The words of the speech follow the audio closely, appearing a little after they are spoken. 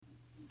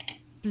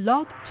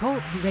Blog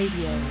Talk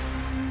Radio.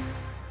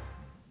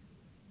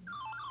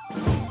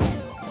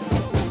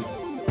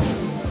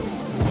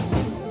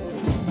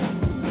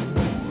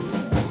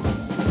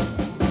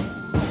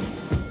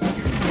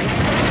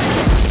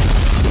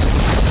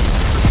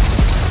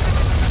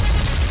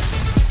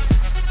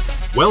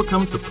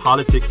 Welcome to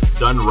Politics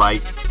Done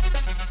Right.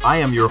 I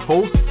am your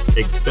host,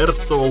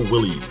 Egberto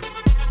Willies.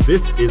 This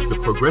is the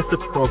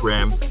progressive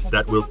program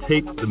that will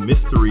take the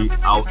mystery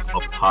out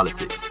of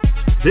politics.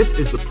 This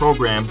is the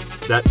program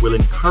that will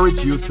encourage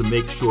you to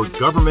make sure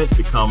government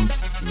becomes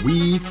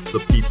we the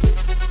people.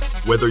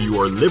 Whether you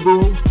are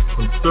liberal,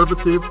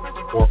 conservative,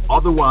 or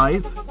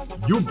otherwise,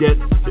 you get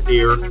to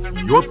air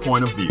your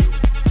point of view.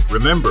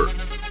 Remember,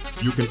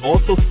 you can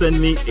also send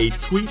me a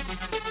tweet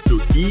to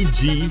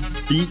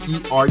EGBERTOWILLIES,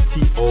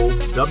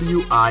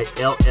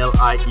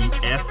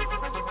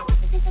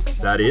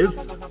 that is,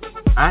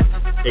 at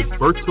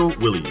Egberto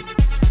Willies.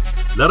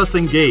 Let us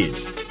engage.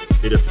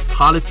 It is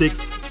politics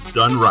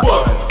done right.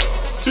 1,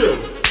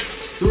 2,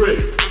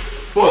 3,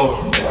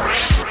 4.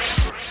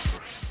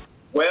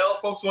 Well,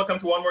 folks, welcome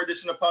to one more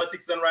edition of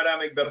Politics Done Right. I'm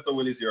Egberto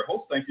Willies, your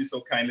host. Thank you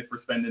so kindly for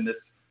spending this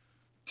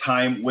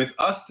time with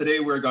us. Today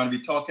we're going to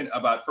be talking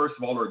about, first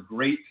of all, our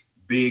great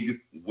big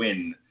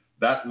win.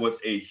 That was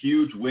a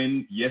huge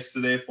win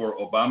yesterday for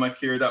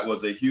Obamacare. That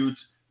was a huge,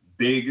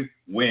 big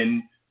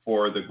win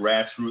for the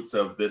grassroots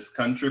of this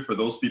country, for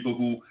those people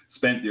who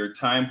spent their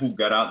time, who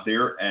got out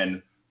there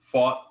and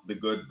fought the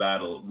good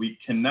battle. We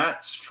cannot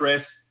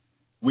stress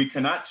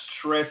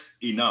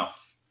enough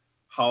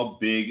how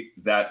big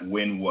that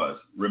win was.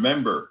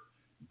 Remember,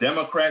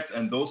 Democrats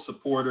and those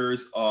supporters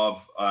of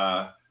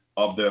the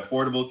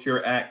Affordable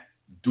Care Act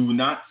do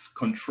not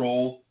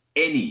control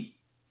any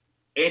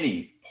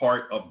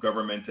part of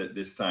government at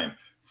this time.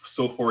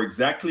 So for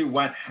exactly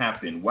what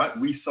happened, what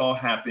we saw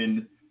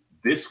happen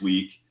this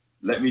week,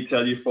 let me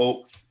tell you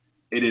folks,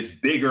 it is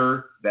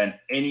bigger than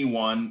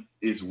anyone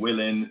is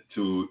willing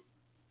to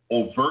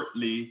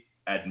overtly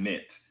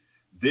admit.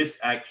 This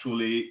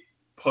actually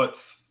puts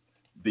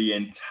the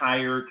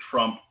entire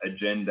Trump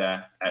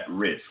agenda at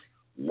risk.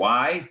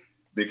 Why?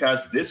 Because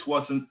this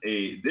wasn't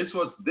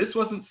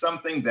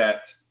something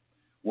that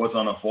was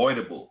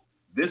unavoidable.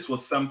 This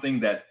was something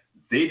that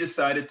they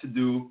decided to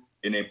do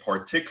in a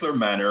particular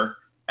manner,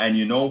 and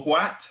you know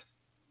what?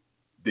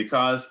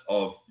 Because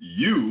of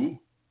you,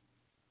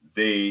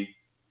 they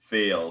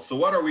fail. So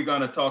what are we going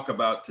to talk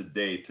about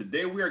today?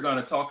 Today we are going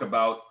to talk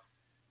about,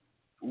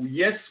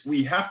 yes,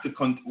 we had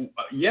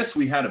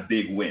a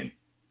big win.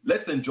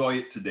 Let's enjoy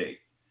it today.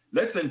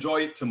 Let's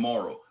enjoy it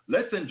tomorrow.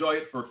 Let's enjoy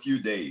it for a few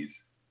days.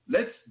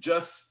 Let's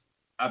just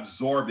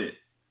absorb it.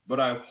 But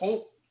I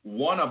hope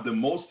one of the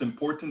most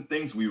important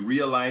things we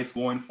realize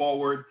going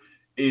forward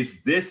is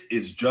this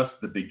is just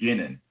the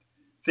beginning.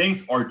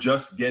 Things are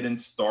just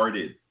getting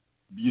started.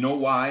 You know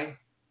why?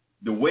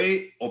 The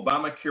way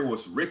Obamacare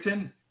was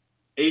written,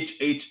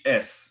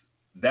 HHS,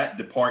 that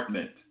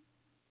department,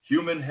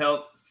 Human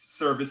Health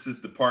Services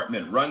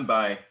Department run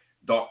by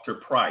Dr.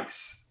 Price,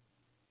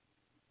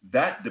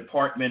 that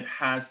department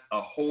has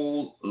a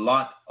whole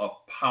lot of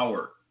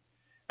power.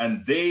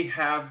 And they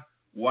have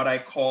what I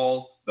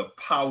call the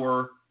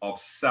power of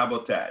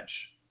sabotage.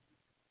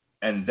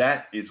 And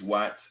that is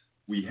what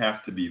we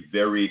have to be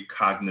very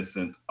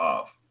cognizant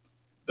of,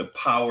 the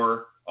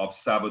power of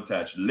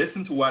sabotage.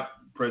 Listen to what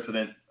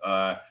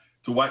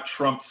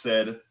Trump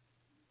said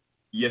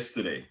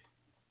yesterday.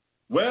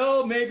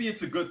 Well, maybe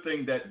it's a good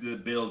thing that the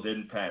bill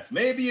didn't pass.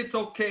 Maybe it's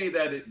okay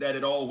that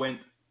it all went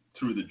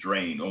through the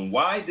drain. And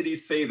why did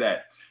he say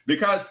that?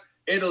 Because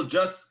it'll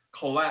just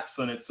collapse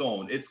on its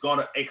own. It's going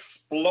to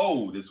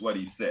explode, is what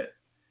he said.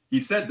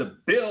 He said the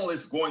bill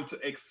is going to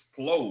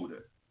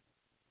explode.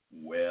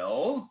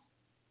 Well,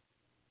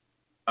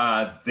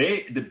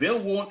 the bill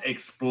won't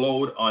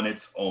explode on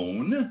its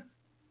own.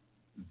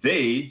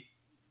 They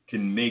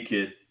can make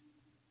it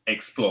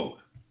explode.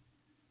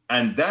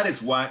 And that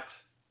is what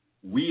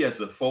we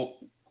the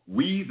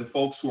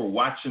folks who are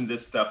watching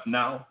this stuff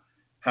now,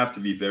 have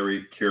to be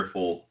very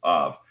careful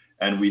of.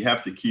 And we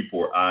have to keep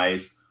our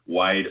eyes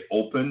wide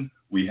open.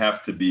 We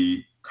have to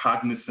be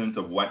cognizant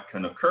of what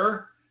can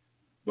occur,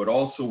 but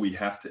also we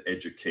have to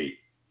educate.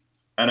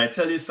 And I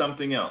tell you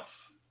something else.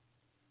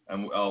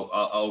 And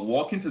I'll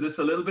walk into this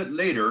a little bit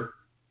later,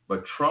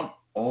 but Trump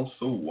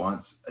also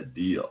wants a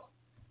deal.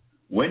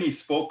 When he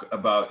spoke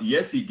about,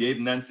 yes, he gave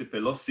Nancy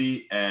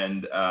Pelosi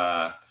and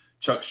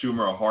Chuck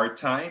Schumer a hard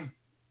time,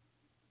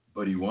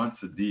 but he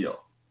wants a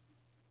deal.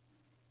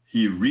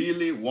 He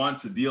really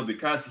wants a deal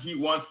because he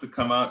wants to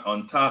come out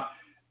on top,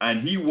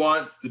 and he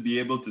wants to be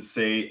able to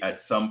say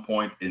at some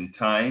point in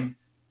time,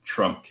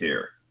 Trump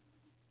care.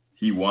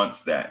 He wants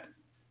that.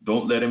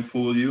 Don't let him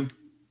fool you.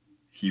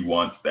 He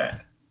wants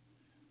that.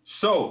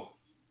 So,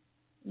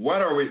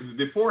 what are we,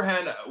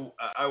 beforehand,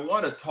 I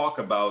want to talk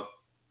about,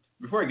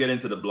 before I get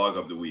into the blog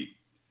of the week,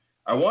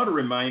 I want to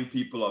remind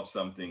people of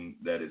something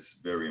that is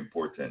very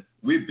important.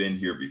 We've been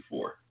here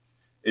before.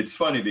 It's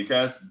funny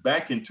because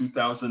back in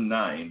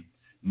 2009,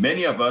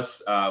 many of us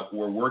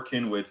were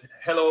working with,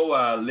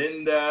 hello,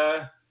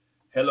 Linda,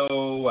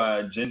 Hello,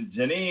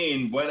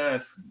 Janine,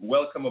 buenas,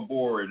 welcome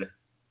aboard.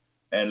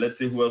 And let's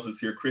see who else is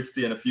here.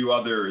 Christy and a few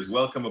others.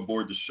 Welcome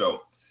aboard the show.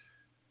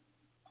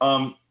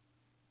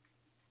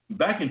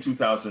 Back in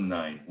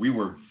 2009, we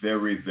were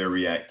very,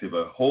 very active.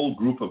 A whole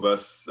group of us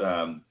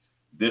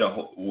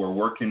were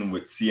working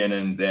with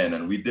CNN then,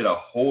 and we did a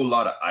whole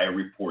lot of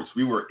reports.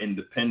 We were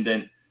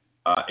independent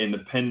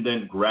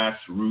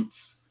grassroots,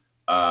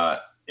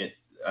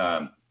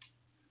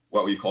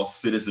 what we call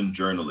citizen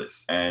journalists.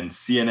 And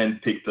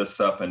CNN picked us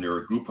up, and there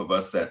were a group of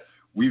us that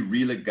we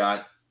really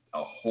got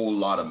a whole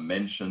lot of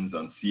mentions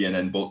on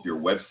CNN, both your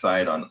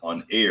website,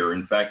 on air.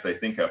 In fact, I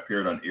think I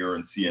appeared on air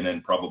on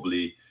CNN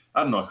probably,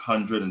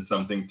 100 and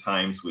something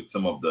times with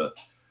some of the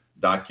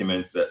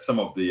documents, some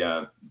of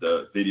the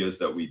videos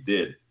that we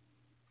did.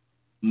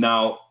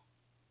 Now,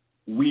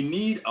 we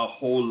need a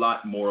whole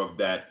lot more of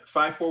that.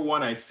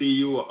 541, I see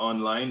you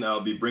online.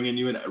 I'll be bringing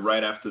you in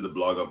right after the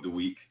blog of the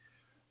week.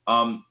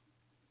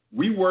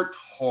 We worked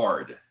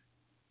hard.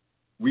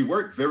 We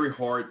worked very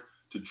hard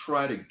to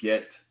try to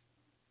get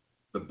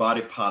the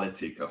body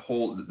politic,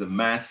 the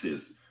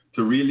masses,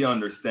 to really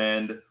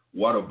understand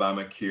what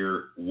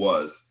Obamacare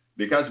was.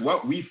 Because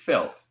what we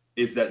felt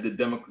is that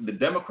the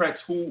Democrats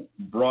who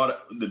wrote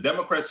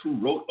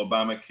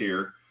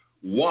Obamacare,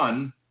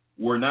 one,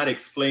 were not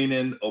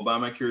explaining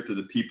Obamacare to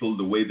the people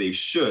the way they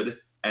should,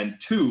 and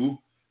two,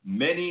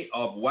 many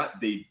of what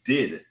they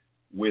did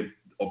with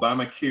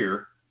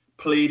Obamacare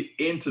played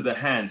into the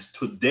hands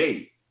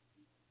today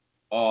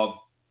of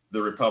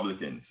the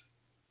Republicans.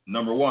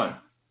 Number one,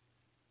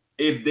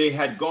 if they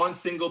had gone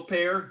single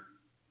payer,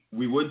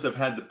 we wouldn't have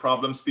had the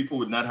problems. People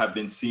would not have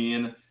been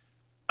seeing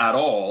at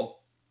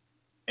all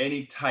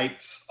any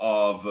types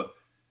of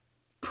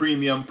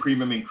premium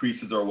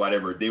increases or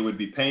whatever. They would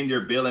be paying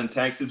their bill, and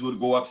taxes would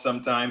go up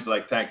sometimes,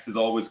 like taxes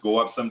always go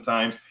up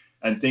sometimes,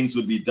 and things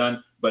would be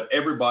done, but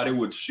everybody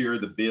would share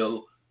the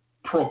bill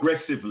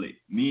progressively,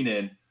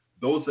 meaning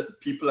those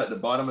people at the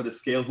bottom of the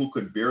scale who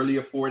could barely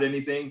afford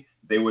anything,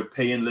 they would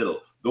pay in little.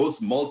 Those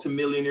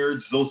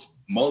multimillionaires, those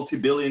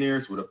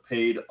multi-billionaires would have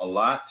paid a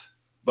lot,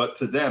 but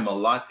to them, a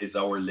lot is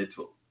our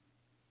little.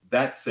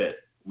 That said,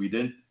 we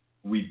didn't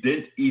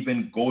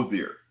even go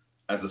there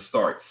as a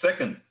start.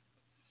 Second,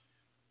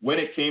 when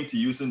it came to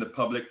using the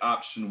public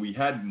option, we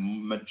had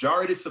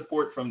majority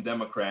support from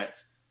Democrats,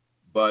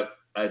 but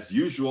as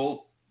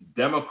usual,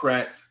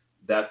 Democrats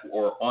that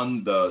were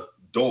on the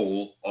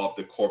dole of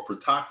the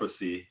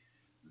corporatocracy,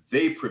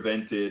 they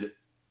prevented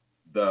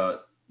the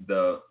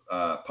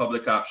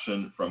public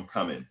option from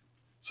coming.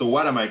 So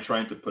what am I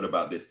trying to put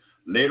about this?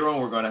 Later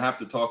on, we're going to have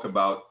to talk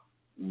about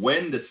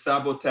when the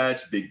sabotage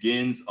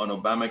begins on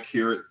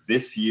Obamacare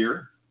this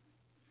year.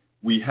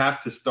 We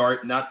have to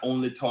start not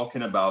only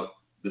talking about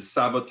the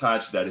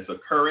sabotage that is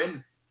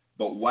occurring,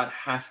 but what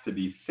has to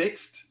be fixed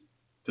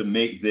to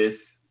make this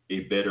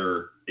a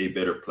better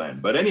plan.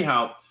 But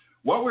anyhow,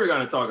 what we're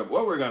going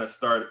to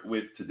start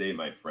with today,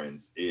 my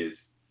friends, is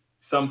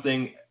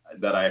something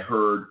that I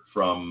heard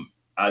from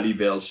Ali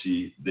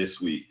Velshi this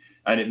week.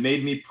 And it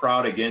made me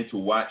proud again to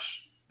watch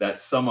that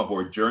some of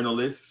our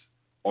journalists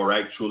are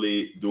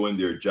actually doing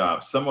their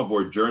job. Some of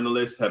our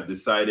journalists have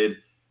decided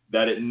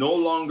that it no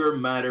longer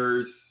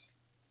matters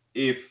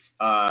if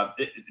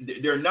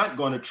they're not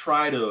going to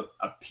try to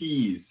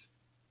appease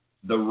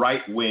the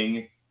right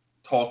wing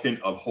talking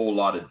a whole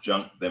lot of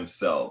junk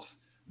themselves.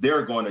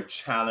 They're going to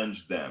challenge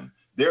them.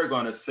 They're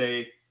going to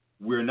say,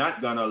 we're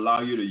not going to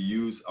allow you to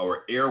use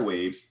our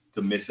airwaves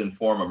to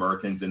misinform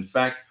Americans. In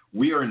fact,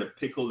 we are in the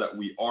pickle that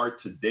we are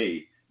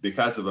today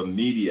because of a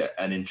media,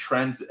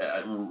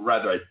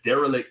 a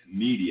derelict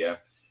media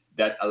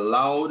that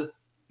allowed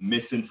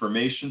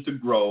misinformation to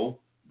grow,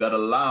 that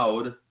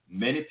allowed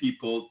many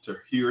people to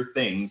hear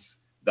things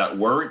that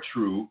weren't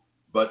true,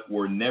 but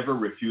were never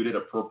refuted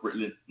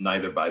appropriately,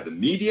 neither by the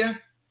media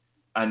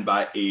and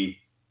by a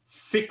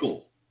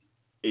fickle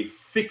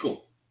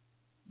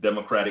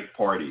Democratic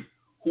Party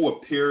who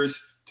appears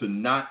to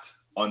not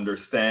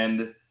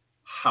understand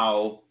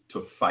how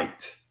to fight,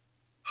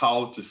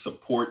 how to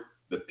support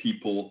the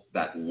people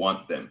that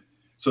want them.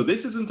 So this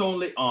isn't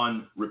only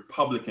on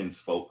Republicans,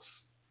 folks.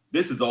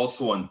 This is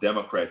also on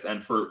Democrats.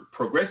 And for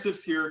progressives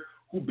here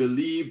who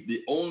believe the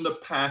only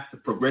path to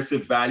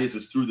progressive values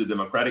is through the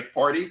Democratic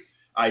Party,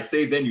 I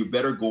say then you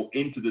better go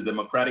into the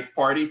Democratic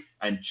Party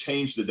and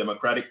change the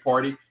Democratic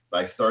Party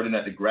by starting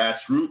at the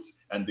grassroots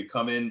and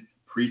becoming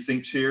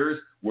precinct chairs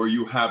where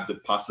you have the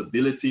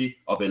possibility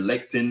of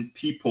electing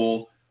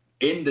people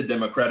in the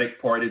Democratic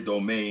Party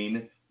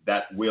domain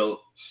that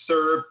will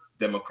serve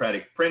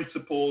democratic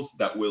principles,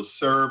 that will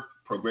serve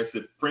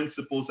progressive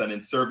principles, and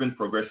in serving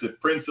progressive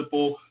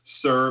principle,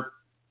 serve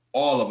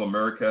all of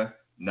America,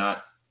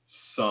 not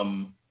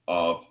some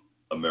of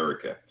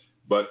America.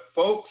 But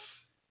folks,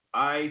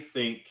 I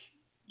think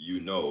you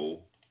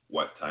know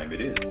what time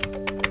it is.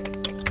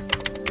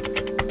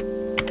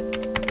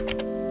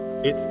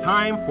 It's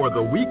time for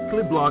the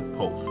weekly blog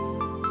post.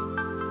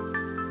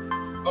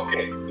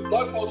 Okay, the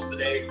blog post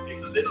today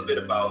is a little bit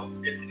about,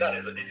 it's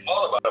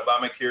all about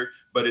Obamacare,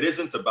 but it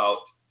isn't about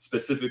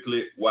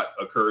specifically what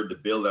occurred, the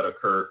bill that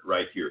occurred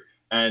right here.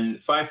 And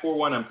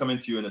 541, I'm coming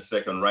to you in a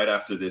second, right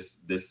after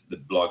the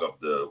blog of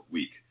the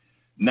week.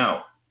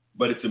 Now,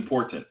 but it's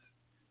important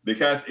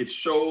because it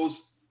shows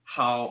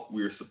how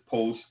we're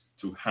supposed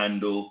to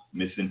handle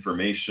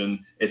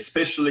misinformation,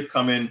 especially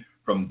coming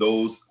from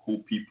those who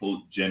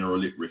people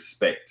generally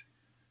respect.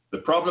 The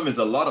problem is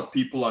a lot of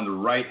people on the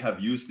right have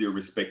used their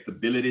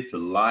respectability to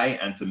lie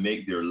and to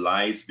make their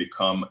lies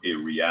become a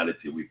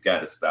reality. We've got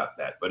to stop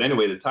that. But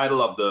anyway, the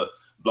title of the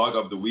blog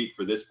of the week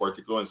for this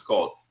particular one is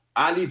called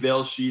Ali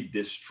Velshi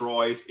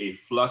Destroys a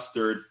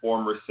Flustered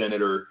Former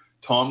Senator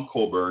Tom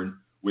Coburn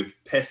with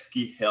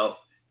Pesky Health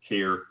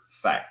Care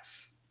Facts.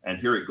 And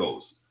here it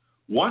goes.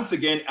 Once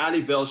again,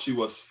 Ali Velshi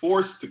was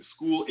forced to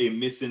school a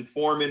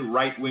misinforming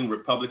right-wing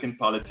Republican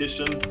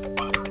politician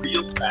on the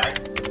real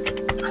facts.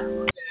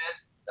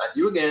 Not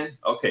you again.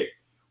 Okay.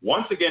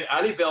 Once again,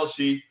 Ali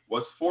Velshi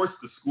was forced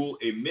to school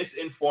a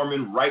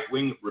misinforming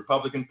right-wing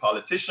Republican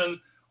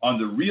politician on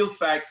the real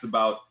facts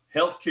about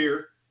health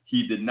care.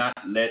 He did not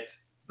let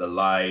the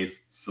lies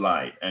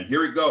slide. And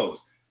here it goes.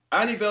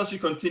 Ali Velshi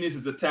continues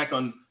his attack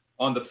on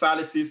the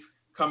fallacies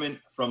coming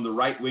from the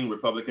right-wing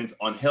Republicans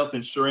on health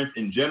insurance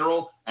in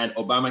general and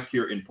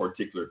Obamacare in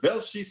particular.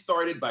 Velshi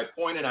started by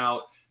pointing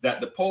out that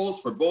the polls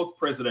for both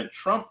President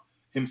Trump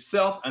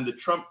himself and the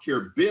Trump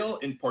Care bill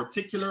in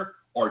particular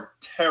are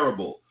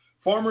terrible.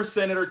 Former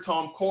Senator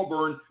Tom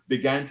Coburn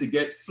began to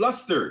get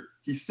flustered.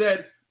 He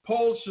said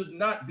polls should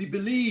not be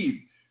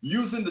believed,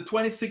 using the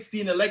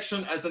 2016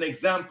 election as an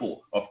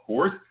example. Of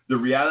course, the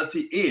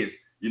reality is,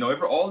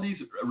 all these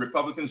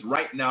Republicans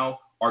right now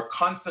are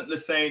constantly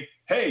saying,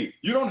 hey,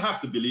 you don't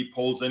have to believe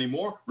polls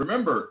anymore.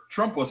 Remember,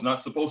 Trump was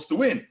not supposed to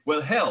win.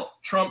 Well, hell,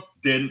 Trump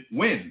didn't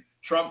win.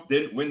 Trump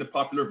didn't win the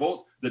popular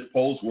vote. The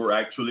polls were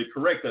actually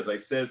correct. As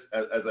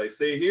I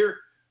say here,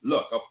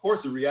 look, of course,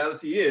 the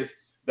reality is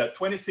that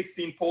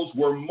 2016 polls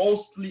were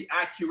mostly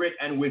accurate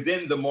and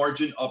within the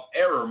margin of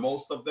error.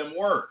 Most of them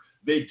were.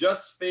 They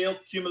just failed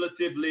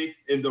cumulatively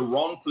in the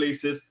wrong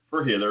places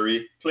for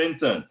Hillary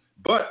Clinton.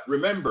 But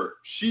remember,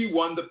 she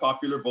won the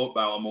popular vote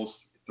by almost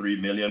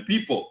 3 million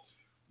people.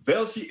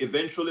 Velshi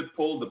eventually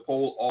pulled the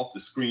poll off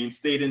the screen,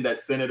 stating that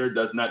Senator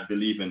does not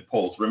believe in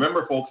polls.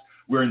 Remember, folks,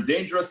 we're in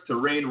dangerous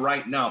terrain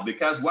right now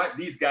because what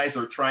these guys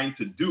are trying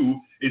to do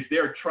is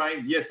they're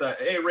trying,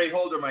 hey, Ray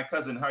Holder, my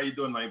cousin, how are you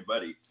doing, my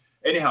buddy?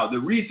 Anyhow, the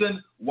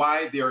reason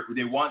why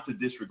they want to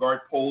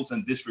disregard polls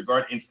and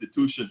disregard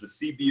institutions, the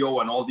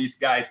CBO and all these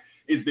guys,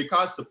 is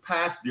because to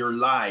pass their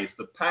lies,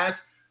 to pass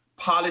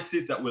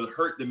policies that will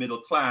hurt the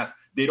middle class.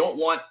 They don't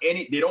want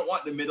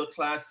the middle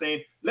class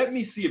saying, let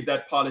me see if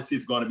that policy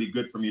is going to be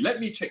good for me. Let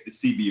me check the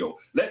CBO.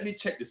 Let me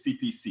check the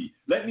CPC.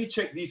 Let me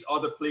check these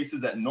other places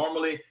that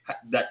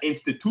that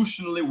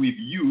institutionally we've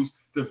used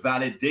to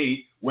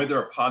validate whether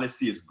a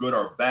policy is good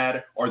or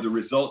bad or the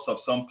results of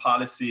some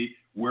policy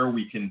where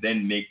we can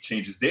then make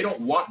changes. They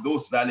don't want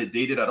those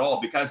validated at all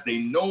because they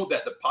know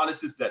that the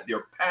policies that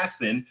they're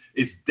passing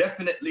is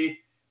definitely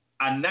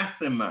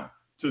anathema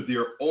to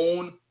their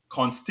own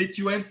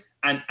constituents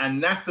and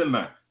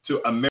anathema to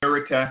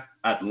America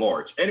at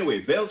large.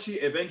 Anyway, Velshi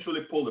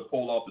eventually pulled the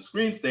poll off the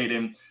screen,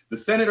 stating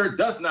the senator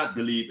does not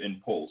believe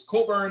in polls.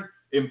 Coburn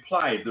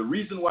implied the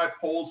reason why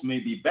polls may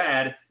be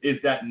bad is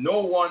that no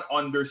one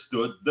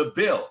understood the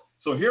bill.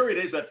 So here it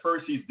is, at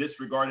first he's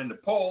disregarding the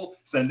poll,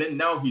 and then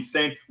now he's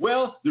saying,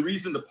 well, the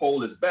reason the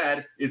poll is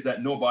bad is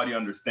that nobody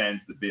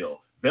understands the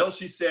bill.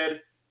 Velshi said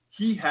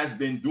he has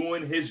been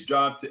doing his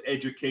job to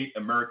educate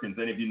Americans.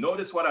 And if you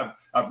notice what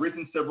I've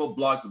written several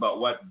blogs about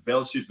what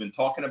Velshi's been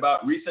talking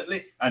about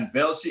recently, and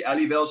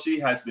Ali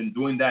Velshi has been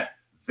doing that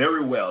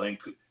very well. And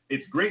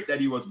it's great that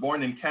he was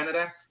born in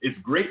Canada. It's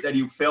great that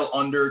he fell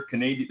under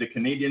the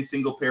Canadian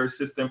single-payer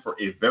system for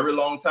a very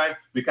long time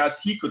because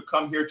he could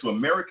come here to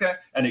America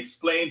and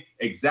explain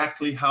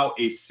exactly how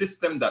a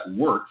system that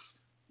works.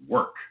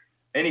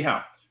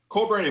 Anyhow,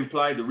 Coburn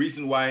implied the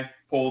reason why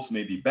polls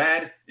may be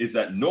bad is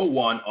that no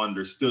one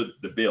understood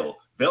the bill.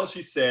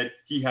 Velshi said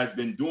he has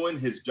been doing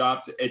his job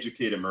to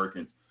educate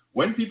Americans.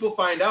 When people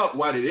find out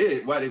what it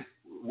is,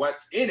 what's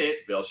in it,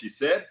 Velshi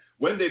said,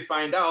 when they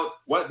find out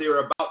what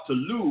they're about to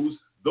lose,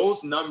 those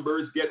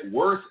numbers get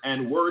worse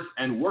and worse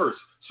and worse.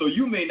 So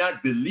you may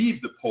not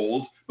believe the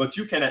polls, but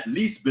you can at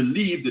least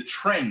believe the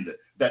trend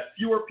that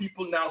fewer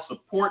people now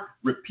support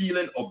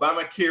repealing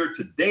Obamacare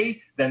today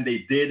than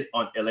they did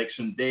on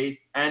Election Day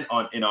and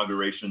on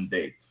Inauguration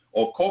Day.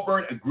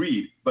 Coburn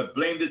agreed, but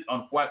blamed it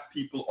on what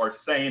people are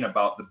saying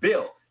about the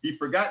bill. He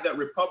forgot that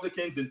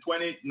Republicans in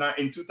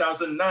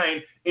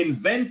 2009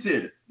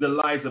 invented the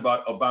lies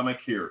about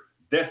Obamacare,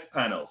 death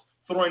panels,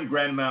 throwing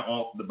grandma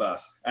off the bus,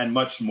 and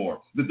much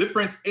more. The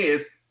difference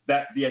is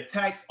that the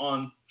attacks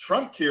on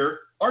Trump Care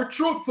are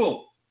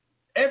truthful.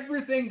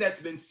 Everything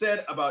that's been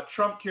said about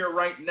Trump Care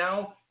right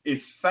now is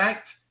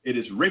fact. It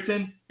is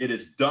written. It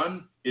is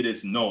done. It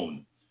is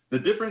known. The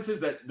difference is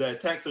that the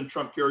attacks on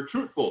Trump Care are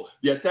truthful.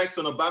 The attacks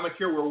on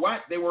Obamacare were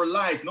what? They were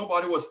lies.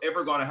 Nobody was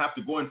ever going to have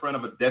to go in front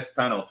of a death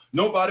panel.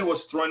 Nobody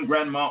was throwing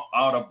grandma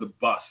out of the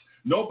bus.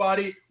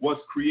 Nobody was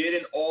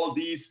creating all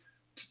these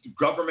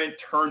government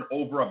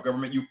turnover of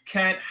government. You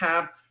can't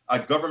have a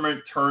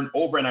government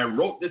turnover. And I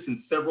wrote this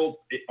in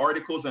several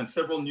articles, and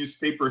several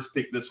newspapers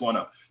picked this one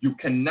up. You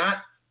cannot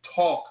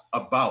talk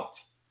about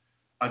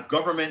a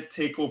government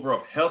takeover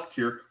of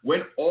healthcare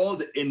when all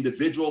the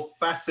individual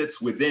facets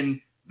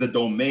within the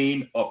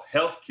domain of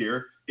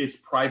healthcare is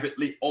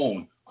privately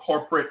owned,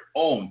 corporate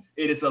owned.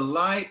 It is a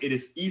lie. It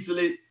is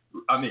easily,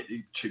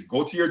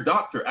 go to your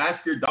doctor.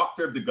 Ask your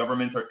doctor if the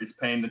government is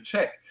paying the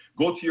check.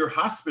 Go to your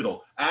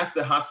hospital. Ask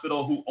the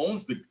hospital who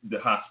owns the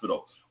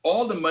hospital.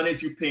 All the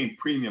monies you pay in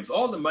premiums,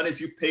 all the monies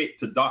you pay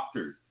to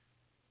doctors,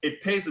 it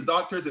pays the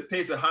doctors, it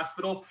pays the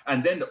hospital,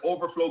 and then the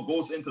overflow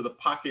goes into the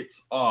pockets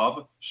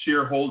of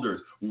shareholders.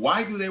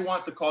 Why do they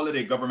want to call it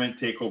a government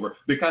takeover?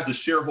 Because the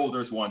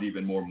shareholders want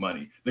even more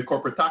money. The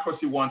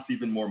corporatocracy wants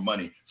even more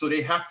money. So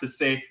they have to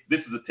say this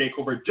is a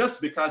takeover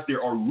just because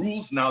there are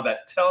rules now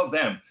that tell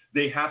them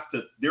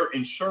their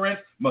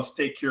insurance must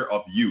take care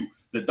of you.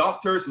 The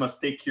doctors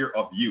must take care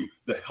of you.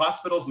 The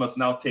hospitals must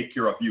now take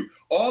care of you.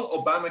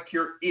 All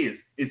Obamacare is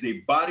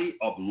a body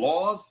of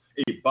laws,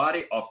 a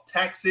body of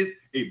taxes,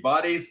 a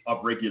body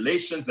of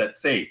regulations that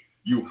say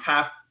you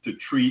have to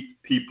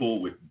treat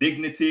people with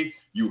dignity.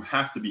 You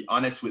have to be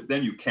honest with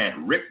them. You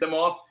can't rip them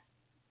off.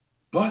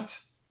 But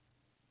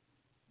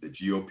the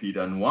GOP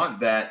doesn't want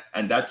that,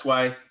 and that's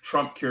why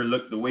Trump Care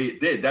looked the way it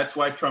did. That's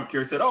why Trump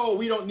Care said, "Oh,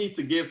 we don't need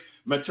to give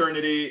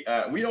maternity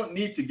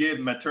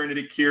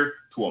care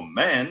to a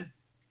man."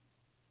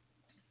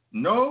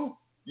 No,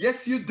 yes,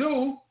 you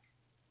do.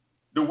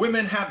 The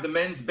women have the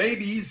men's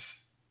babies.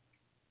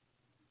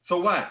 So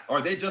what?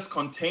 Are they just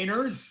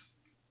containers?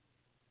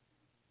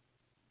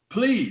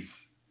 Please,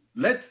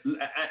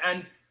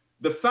 and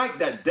the fact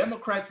that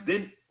Democrats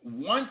did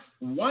once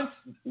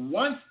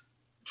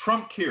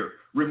Trump Care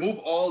remove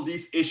all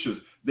these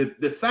issues,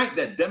 the fact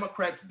that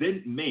Democrats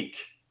didn't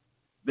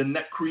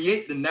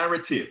create the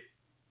narrative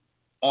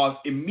of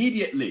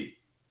immediately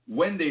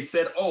when they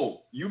said,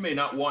 "Oh, you may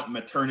not want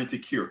maternity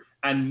care,"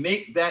 and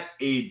make that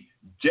a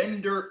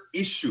gender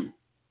issue,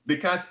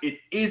 because it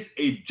is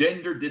a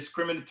gender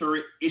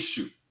discriminatory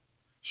issue,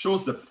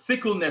 shows the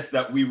fickleness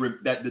that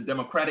the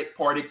Democratic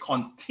Party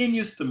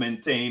continues to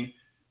maintain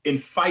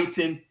in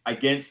fighting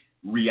against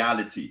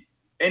reality.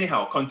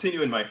 Anyhow,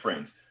 continuing, my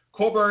friends.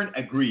 Coburn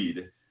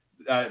agreed,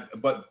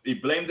 but he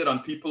blamed it on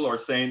people who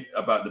are saying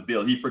about the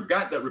bill. He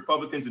forgot that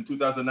Republicans in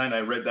 2009, I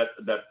read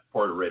that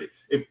part already.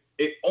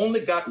 It only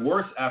got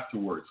worse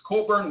afterwards.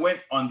 Coburn went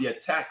on the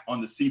attack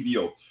on the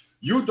CBO.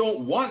 "You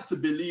don't want to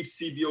believe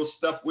CBO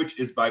stuff, which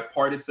is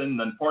bipartisan,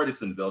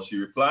 nonpartisan," Velshi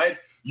replied.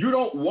 "You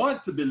don't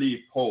want to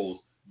believe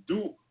polls.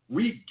 Do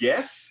we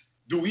guess?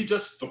 Do we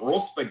just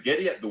throw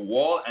spaghetti at the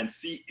wall and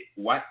see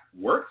what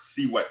works,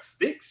 see what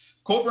sticks?"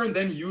 Coburn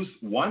then used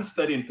one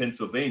study in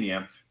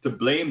Pennsylvania to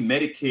blame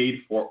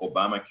Medicaid for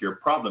Obamacare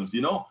problems.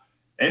 You know,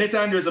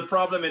 anytime there's a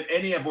problem in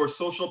any of our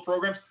social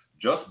programs,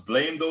 just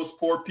blame those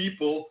poor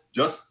people,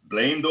 just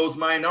blame those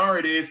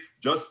minorities,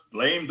 just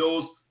blame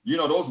those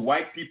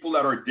white people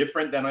that are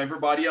different than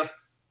everybody else.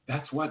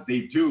 That's what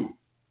they do.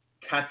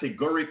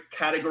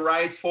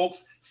 Categorize folks,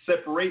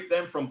 separate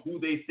them from who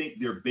they think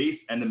their base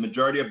and the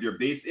majority of their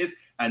base is,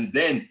 and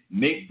then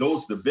make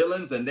those the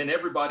villains, and then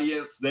everybody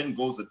else then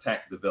goes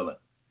attack the villain.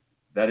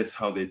 That is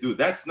how they do.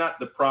 That's not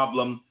the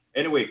problem.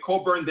 Anyway,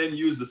 Coburn then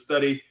used the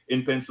study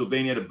in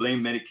Pennsylvania to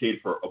blame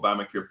Medicaid for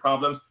Obamacare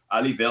problems.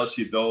 Ali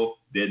Velshi, though,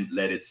 didn't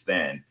let it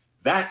stand.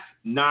 That's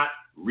not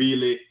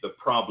really the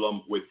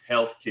problem with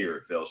health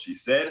care, Velshi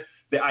said.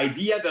 The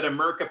idea that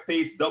America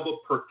pays double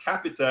per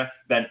capita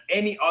than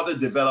any other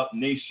developed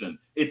nation,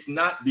 it's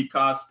not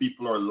because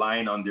people are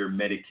lying on their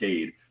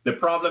Medicaid. The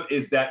problem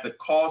is that the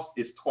cost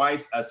is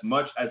twice as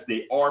much as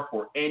they are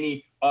for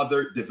any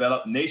other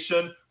developed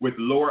nation, with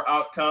lower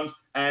outcomes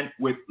and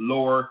with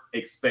lower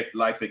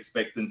life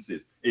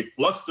expectancies. A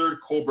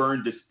flustered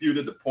Coburn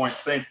disputed the point,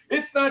 saying,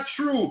 "It's not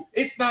true,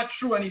 it's not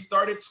true," and he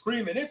started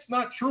screaming, "It's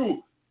not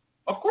true."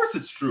 Of course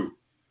it's true.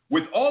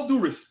 With all due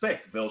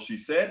respect,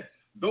 Velshi said,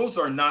 those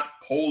are not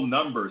poll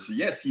numbers.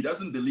 Yes, he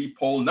doesn't believe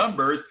poll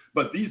numbers,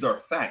 but these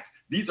are facts.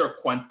 These are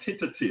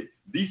quantitative.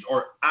 These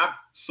are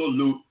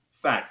absolute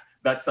facts.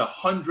 That's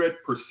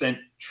 100%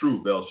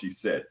 true, Velshi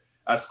said.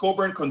 As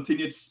Coburn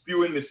continued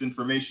spewing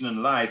misinformation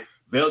and lies,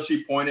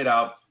 Velshi pointed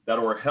out that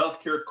our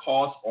healthcare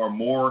costs are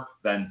more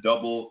than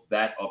double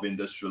that of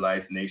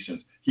industrialized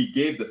nations. He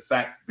gave the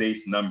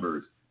fact-based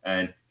numbers,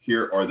 and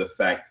here are the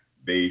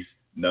fact-based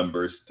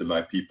numbers to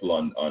my people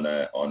on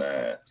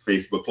a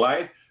Facebook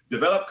Live.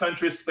 Developed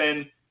countries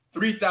spend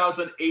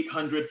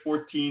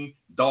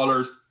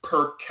 $3,814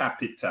 per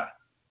capita,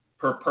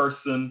 per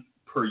person,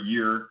 per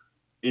year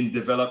in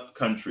developed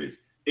countries.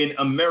 In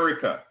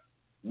America,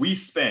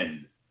 we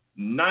spend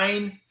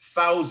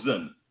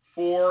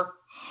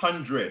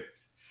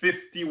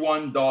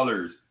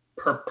 $9,451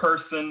 per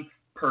person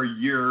per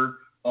year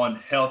on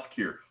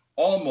healthcare,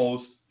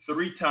 almost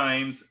 3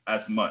 times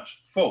as much.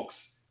 Folks,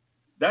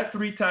 that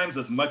 3 times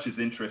as much is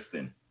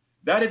interesting.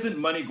 That isn't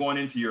money going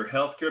into your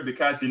healthcare,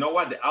 because you know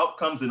what? The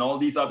outcomes in all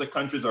these other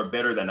countries are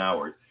better than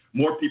ours.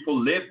 More people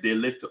live, they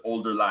live to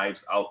older lives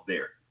out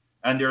there.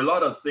 And there are a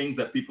lot of things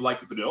that people like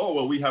to put in, oh,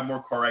 well, we have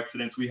more car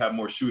accidents, we have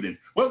more shootings.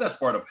 Well, that's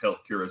part of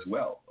healthcare as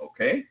well,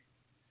 okay?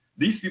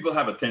 These people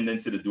have a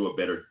tendency to do a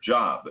better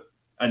job.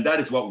 And that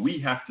is what we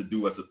have to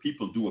do as a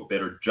people, do a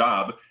better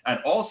job. And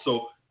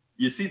also,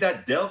 you see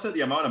that delta,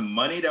 the amount of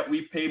money that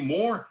we pay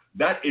more,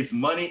 that is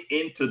money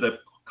into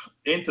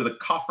the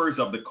coffers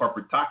of the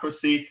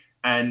corporatocracy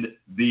and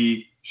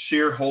the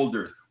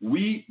shareholders.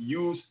 We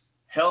use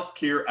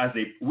healthcare as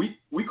we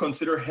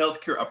consider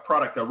healthcare a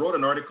product. I wrote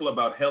an article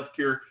about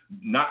healthcare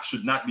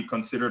should not be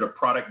considered a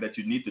product that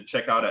you need to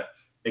check out at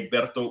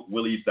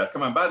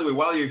egbertowillies.com. And by the way,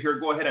 while you're here,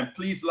 go ahead and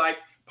please like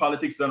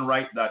Politics Done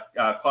Right,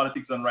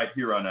 Politics Done Right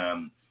here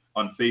on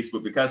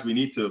Facebook, because we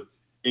need to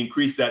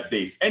increase that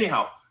base.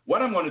 Anyhow,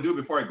 what I'm going to do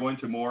before I go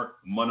into more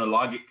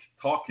monologic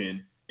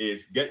talking is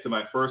get to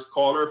my first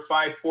caller,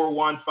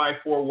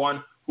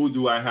 541. Who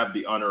do I have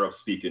the honor of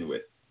speaking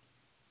with?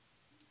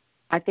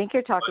 I think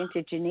you're talking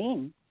to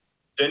Janine.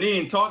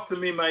 Janine, talk to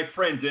me, my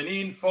friend.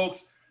 Janine, folks,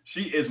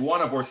 she is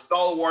one of our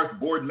stalwart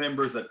board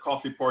members at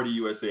Coffee Party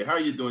USA. How are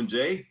you doing,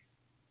 Jay?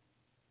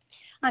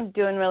 I'm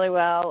doing really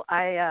well.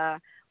 I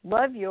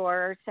love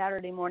your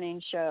Saturday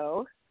morning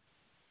show.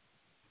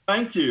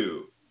 Thank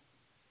you.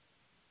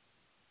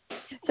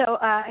 So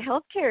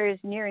healthcare is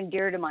near and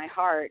dear to my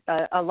heart.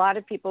 A lot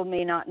of people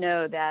may not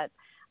know that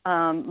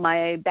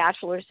my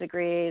bachelor's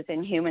degree is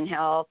in human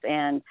health,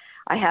 and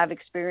I have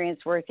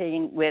experience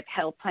working with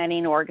health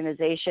planning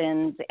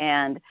organizations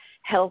and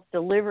health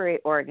delivery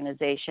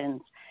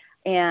organizations.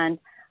 And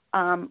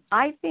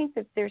I think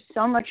that there's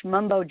so much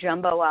mumbo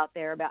jumbo out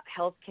there about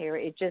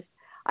healthcare.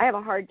 I have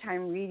a hard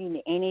time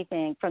reading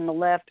anything from the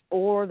left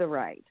or the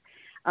right.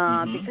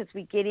 Because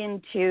we get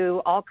into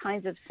all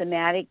kinds of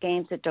semantic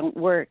games that don't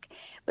work.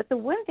 But the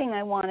one thing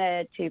I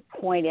wanted to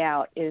point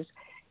out is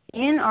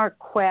in our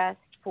quest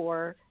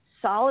for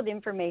solid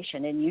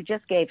information, and you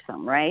just gave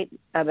some, right,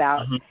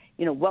 about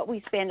what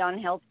we spend on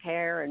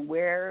healthcare and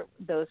where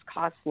those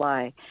costs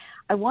lie,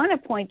 I want to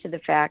point to the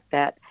fact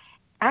that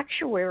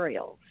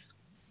actuarials,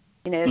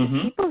 the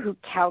people who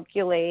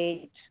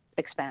calculate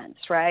expense,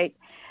 right,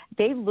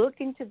 they look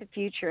into the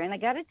future. And I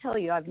got to tell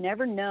you, I've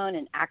never known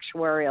an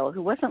actuarial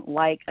who wasn't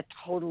like a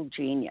total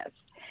genius.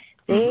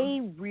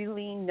 They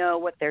really know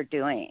what they're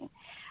doing.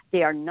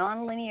 They are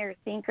nonlinear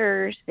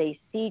thinkers. They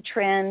see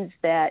trends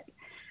that,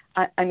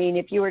 I mean,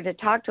 if you were to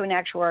talk to an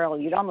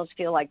actuarial, you'd almost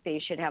feel like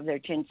they should have their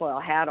tinfoil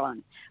hat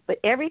on. But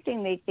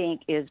everything they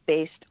think is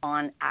based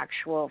on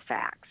actual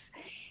facts.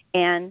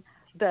 And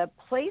the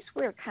place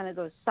where it kind of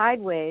goes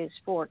sideways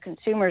for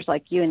consumers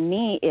like you and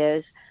me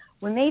is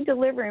when they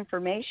deliver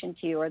information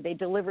to you or they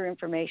deliver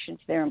information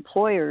to their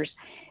employers,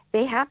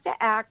 they have to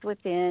act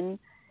within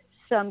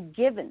some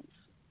givens.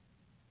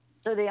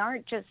 So they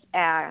aren't just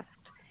asked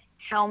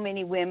how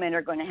many women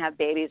are going to have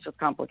babies with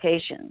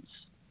complications.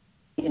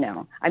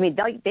 I mean,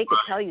 they could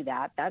tell you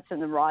that. That's in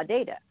the raw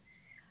data.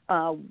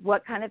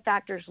 What kind of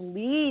factors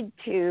lead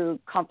to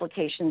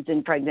complications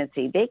in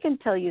pregnancy? They can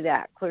tell you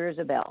that, clear as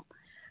a bell.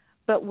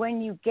 But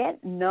when you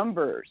get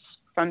numbers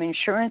from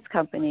insurance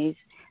companies,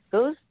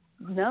 those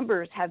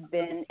numbers have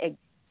been,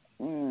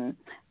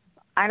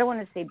 I don't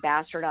want to say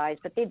bastardized,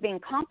 but they've been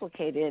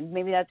complicated,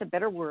 maybe that's a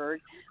better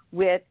word,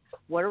 with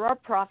what are our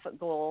profit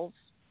goals,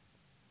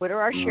 what are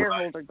our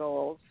shareholder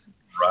goals,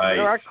 what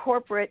are our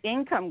corporate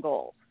income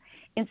goals.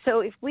 And so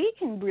if we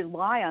can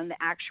rely on the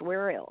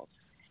actuarials,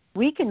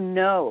 we can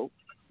know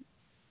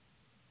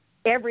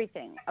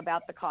everything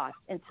about the cost.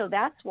 And so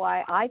that's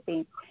why I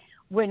think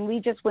when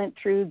we just went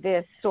through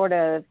this sort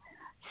of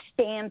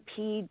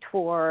stampede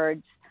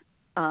towards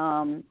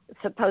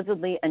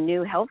supposedly a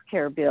new health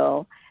care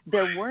bill,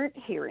 there weren't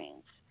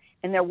hearings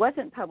and there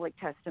wasn't public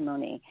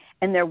testimony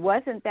and there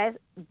wasn't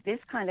this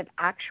kind of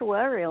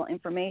actuarial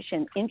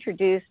information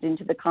introduced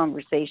into the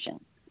conversation.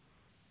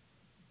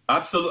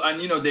 Absolutely.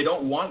 And, they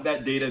don't want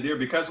that data there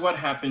because what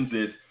happens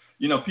is,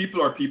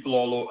 people are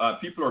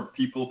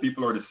people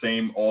people are the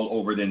same all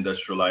over the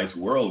industrialized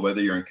world,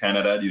 whether you're in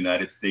Canada, the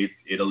United States,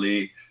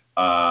 Italy,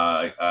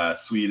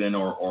 Sweden,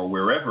 or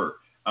wherever.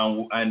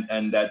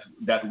 And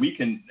that we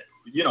can,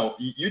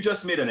 you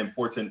just made an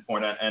important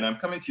point, and I'm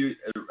coming to you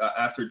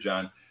after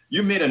John.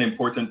 You made an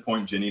important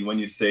point, Janine, when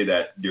you say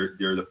that they're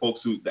the folks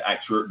who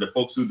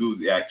do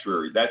the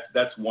actuary.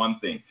 That's one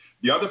thing.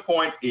 The other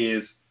point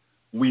is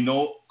we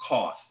know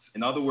costs.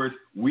 In other words,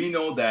 we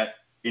know that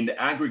in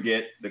the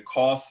aggregate, the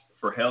cost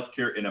for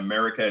healthcare in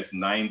America is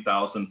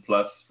 $9,000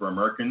 plus for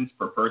Americans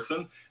per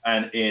person,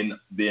 and in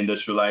the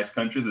industrialized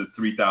countries, it's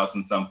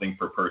 $3,000 something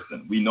per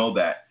person. We know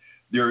that.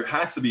 There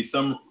has to be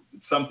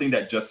something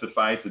that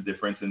justifies the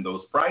difference in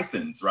those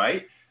pricings,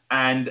 right?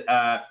 And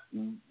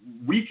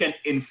we can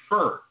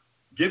infer,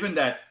 given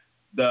that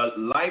the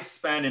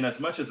lifespan, and as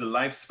much as the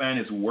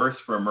lifespan is worse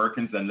for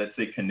Americans than, let's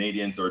say,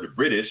 Canadians or the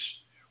British,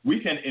 we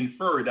can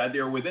infer that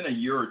they're within a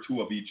year or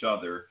two of each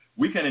other.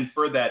 We can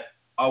infer that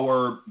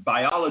our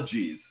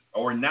biologies,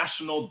 our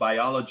national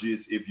biologies,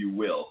 if you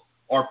will,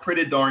 are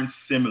pretty darn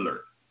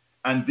similar.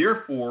 And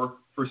therefore,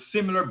 for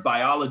similar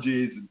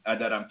biologies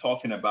that I'm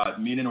talking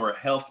about, meaning our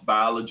health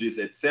biologies,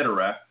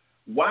 etc.,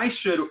 why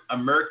should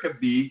America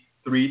be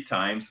 3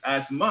 times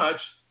as much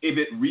if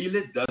it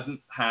really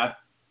doesn't have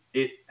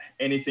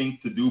anything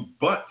to do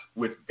but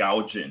with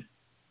gouging.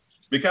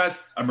 Because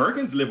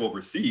Americans live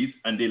overseas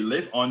and they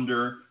live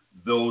under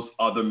those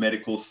other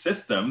medical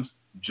systems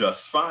just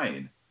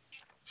fine.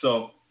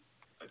 So,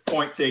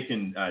 point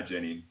taken,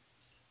 Jenny.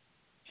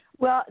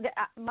 Well,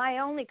 my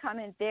only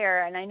comment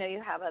there, and I know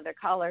you have other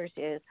callers,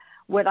 is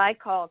what I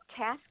call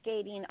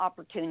cascading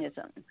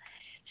opportunism.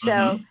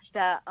 So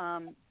the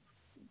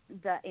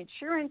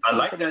insurance companies. I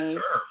like that term.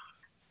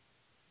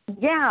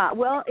 Yeah,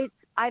 well,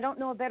 I don't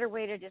know a better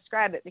way to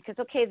describe it because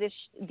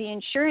the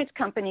insurance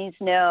companies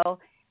know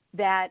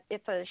that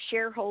if a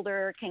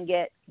shareholder can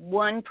get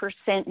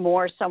 1%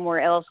 more somewhere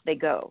else, they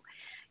go.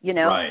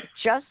 Right.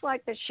 Just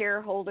like the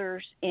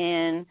shareholders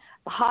in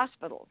the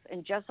hospitals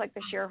and just like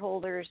the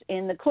shareholders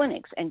in the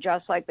clinics and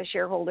just like the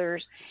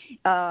shareholders,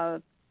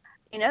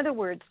 in other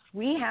words,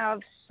 we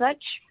have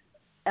such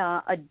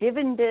a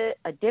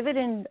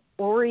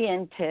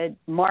dividend-oriented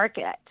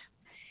market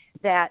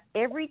that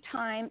every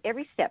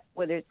step,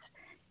 whether it's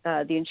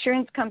the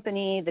insurance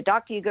company, the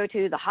doctor you go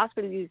to, the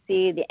hospital you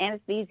see, the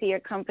anesthesia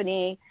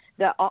company,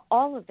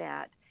 all of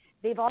that,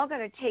 they've all got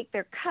to take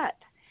their cut.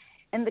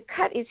 And the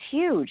cut is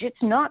huge.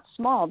 It's not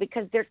small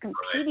because they're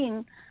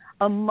competing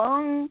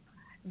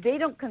they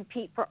don't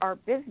compete for our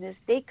business.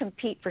 They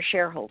compete for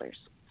shareholders.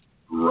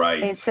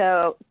 Right. And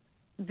so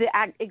the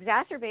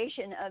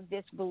exacerbation of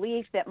this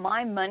belief that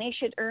my money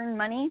should earn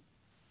money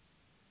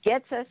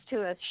gets us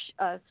to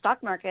a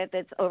stock market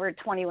that's over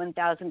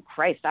 21,000.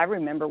 Christ, I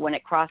remember when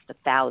it crossed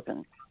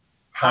 1,000.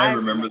 I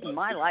remember that. In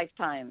my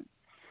lifetime,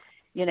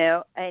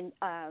 and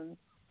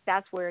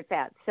that's where it's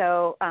at.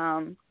 So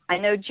I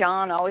know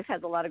John always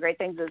has a lot of great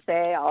things to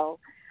say. I'll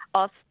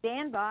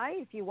stand by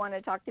if you want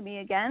to talk to me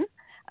again.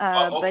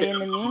 Okay. But in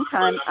the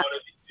meantime,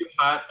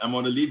 I'm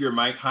going to leave your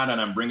mic hot, and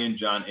I'm bringing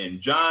John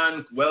in.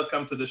 John,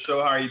 welcome to the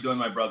show. How are you doing,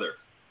 my brother?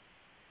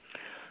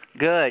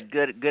 Good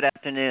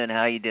afternoon.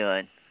 How are you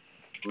doing?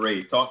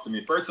 Great. Talk to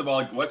me. First of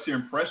all, what's your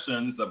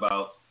impressions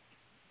about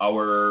I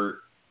want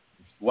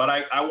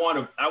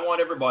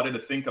everybody to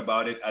think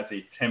about it as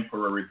a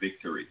temporary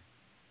victory.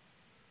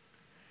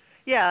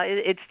 Yeah,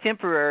 it's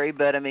temporary,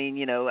 but I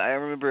mean, I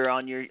remember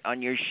on your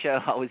show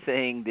I was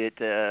saying that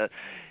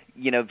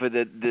for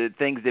the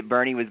things that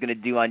Bernie was going to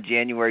do on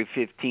January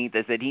 15th,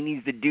 I said he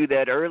needs to do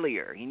that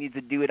earlier. He needs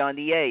to do it on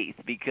the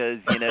 8th because,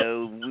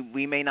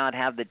 we may not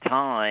have the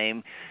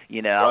time.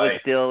 Right. I was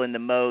still in the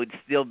mode,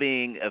 still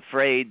being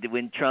afraid that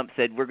when Trump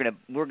said I'm going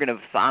to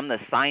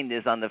sign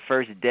this on the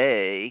first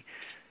day.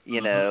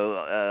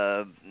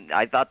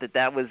 I thought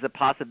that was a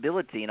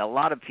possibility, and a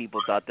lot of people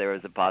thought there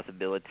was a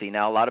possibility.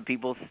 Now, a lot of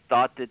people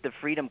thought that the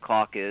Freedom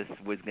Caucus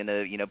was going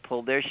to,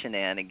 pull their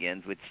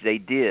shenanigans, which they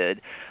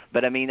did.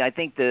 But I mean, I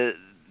think the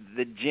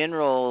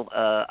general,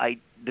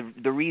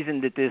 the reason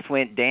that this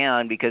went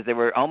down because there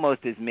were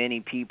almost as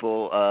many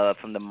people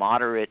from the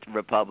moderate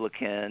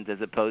Republicans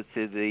as opposed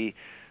to the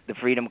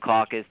Freedom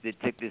Caucus that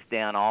took this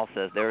down.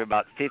 Also, there were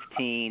about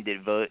 15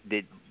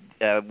 that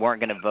weren't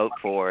going to vote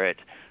for it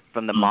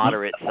from the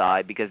moderate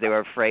side because they were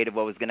afraid of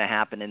what was going to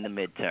happen in the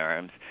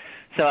midterms.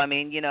 So, I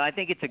mean, I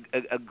think it's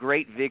a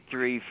great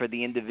victory for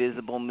the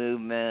indivisible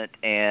movement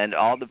and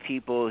all the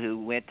people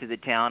who went to the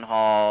town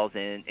halls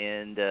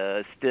and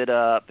stood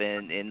up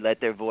and let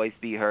their voice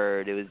be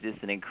heard. It was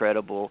just an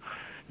incredible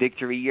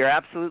victory. You're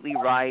absolutely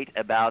right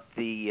about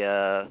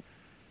the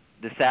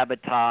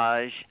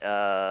sabotage.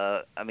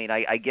 I mean,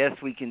 I guess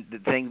the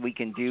thing we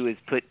can do is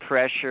put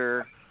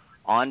pressure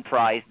on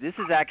price. This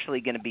is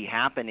actually going to be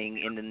happening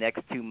in the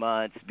next 2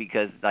 months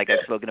because, like I've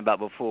spoken about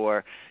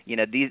before,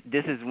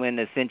 this is when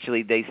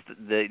essentially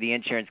the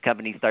insurance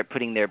companies start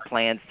putting their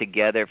plans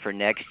together for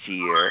next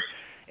year.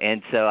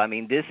 And so, I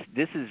mean, this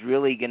is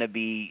really going to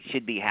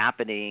should be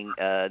happening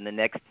in the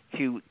next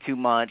two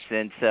months.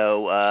 And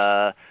so,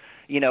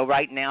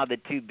 right now the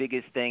two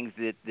biggest things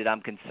that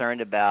I'm concerned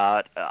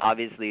about,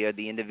 obviously, are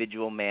the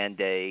individual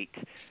mandate.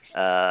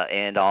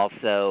 And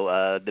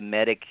also the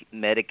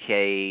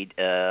Medicaid,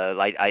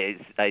 like I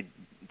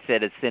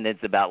said a sentence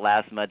about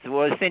last month.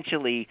 Well,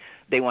 essentially,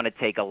 they want to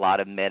take a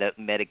lot of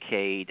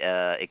Medicaid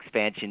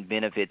expansion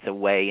benefits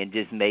away and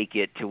just make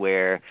it to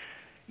where,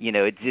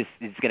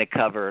 it's going to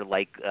cover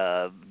like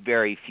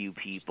very few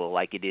people,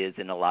 like it is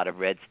in a lot of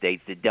red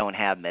states that don't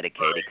have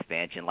Medicaid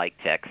expansion, like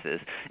Texas.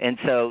 And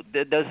so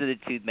those are the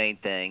two main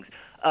things.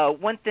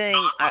 One thing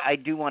I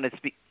do want to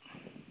speak.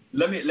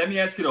 Let me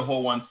ask you to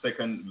hold 1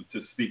 second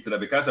to speak to that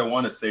because I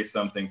want to say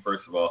something.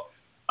 First of all,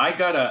 I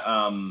got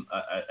a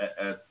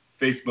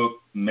Facebook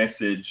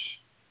message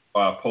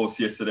post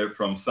yesterday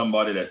from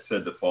somebody that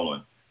said the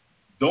following: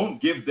 "Don't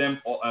give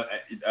them."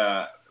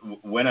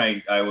 When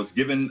I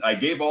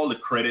gave all the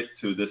credit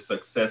to the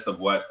success of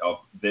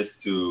this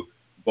to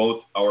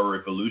both our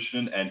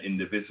revolution and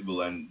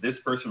Indivisible, and this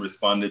person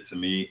responded to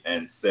me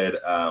and said,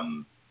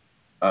 "I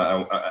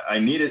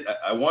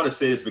want to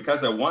say this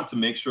because I want to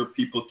make sure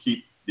people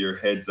keep their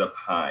heads up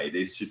high."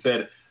 She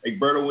said,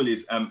 "Egberto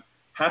Willis, I'm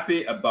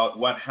happy about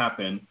what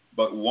happened,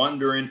 but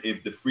wondering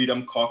if the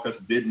Freedom Caucus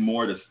did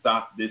more to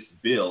stop this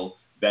bill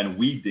than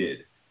we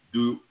did.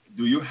 Do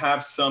you have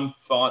some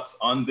thoughts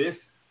on this?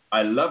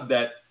 I love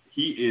that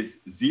he is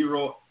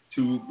 0-2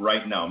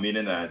 right now,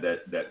 meaning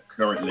that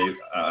currently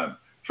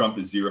Trump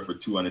is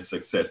 0-2 on his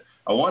success.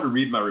 I want to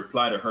read my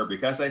reply to her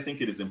because I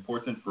think it is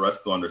important for us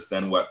to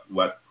understand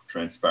what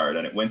transpired,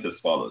 and it went as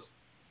follows.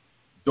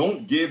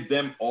 Don't give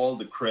them all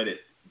the credit.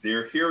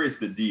 Here is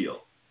the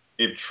deal.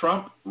 If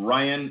Trump,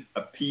 Ryan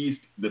appeased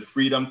the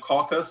Freedom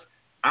Caucus,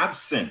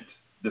 absent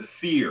the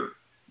fear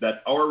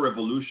that our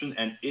revolution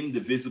and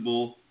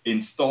indivisible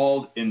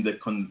installed in the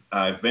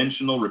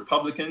conventional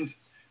Republicans,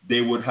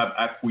 they would have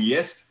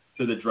acquiesced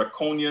to the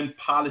draconian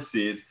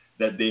policies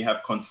that they have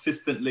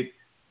consistently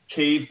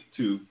caved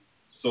to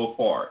so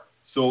far.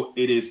 So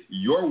it is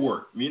your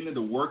work, meaning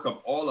the work of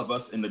all of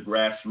us in the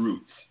grassroots,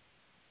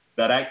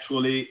 that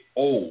actually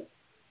owe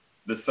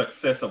the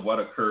success of what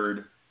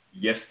occurred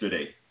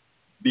yesterday.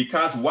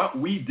 Because what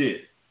we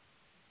did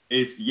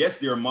is, yes,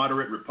 they are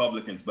moderate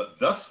Republicans, but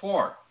thus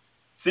far,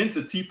 since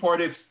the Tea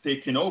Party has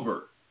taken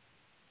over,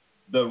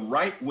 the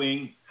right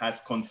wing has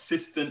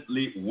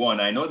consistently won.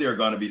 I know there are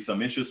going to be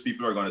some issues.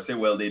 People are going to say,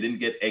 well, they didn't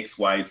get X,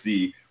 Y,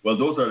 Z. Well,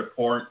 those are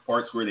the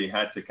parts where they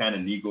had to kind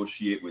of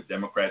negotiate with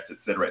Democrats, et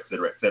cetera, et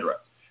cetera, et cetera.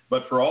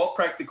 But for all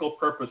practical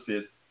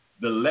purposes,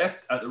 the left,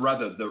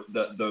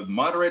 the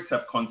moderates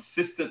have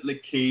consistently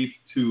caved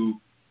to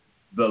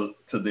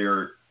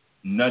their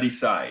nutty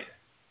side.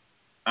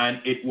 And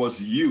it was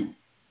you,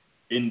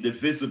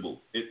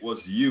 indivisible. It was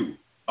you,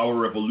 our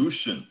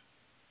revolution,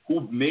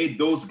 who made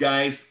those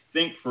guys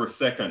think for a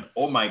second,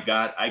 oh my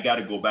God, I got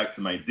to go back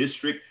to my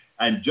district,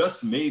 and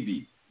just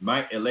maybe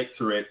my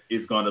electorate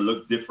is going to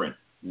look different.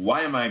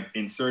 Why am I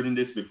inserting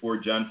this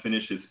before John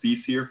finishes his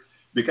piece here?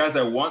 Because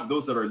I want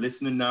those that are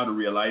listening now to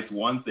realize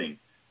one thing.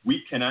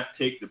 We cannot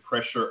take the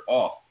pressure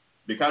off,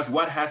 because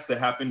what has to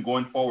happen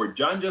going forward?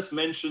 John just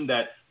mentioned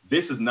that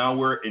this is now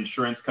where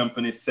insurance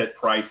companies set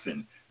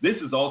pricing. This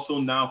is also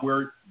now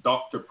where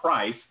Dr.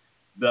 Price,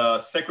 the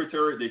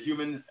secretary, the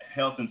Human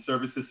Health and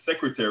Services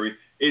Secretary,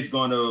 is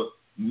going to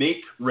make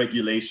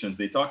regulations.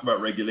 They talk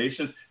about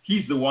regulations.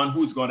 He's the one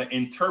who's going to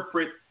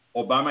interpret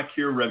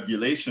Obamacare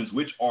regulations,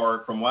 which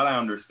are, from what I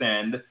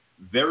understand,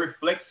 very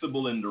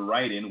flexible in the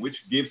writing, which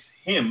gives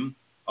him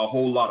a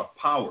whole lot of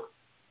power.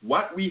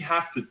 What we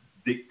have to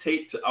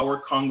dictate to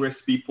our Congress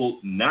people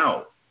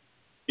now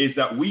is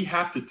that we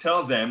have to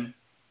tell them,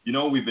 you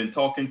know, we've been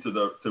talking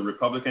to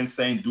Republicans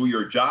saying, do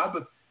your job.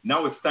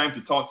 Now it's time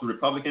to talk to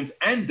Republicans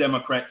and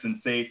Democrats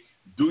and say,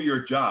 do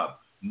your job.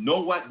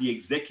 Know what the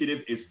executive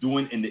is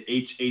doing in the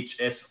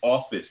HHS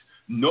office.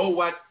 Know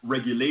what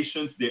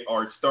regulations they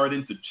are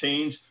starting to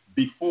change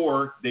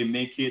before they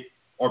make it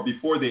or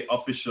before they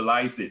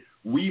officialize it.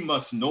 We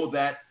must know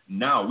that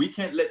now. We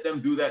can't let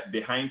them do that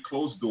behind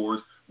closed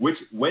doors, which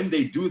when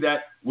they do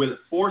that will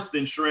force the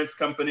insurance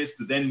companies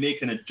to then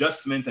make an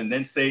adjustment and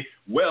then say,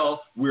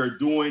 well, we're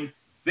doing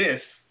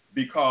this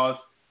because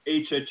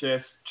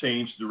HHS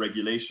changed the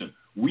regulation.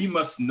 We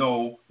must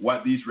know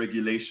what these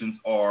regulations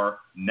are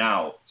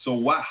now.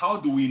 So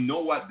how do we know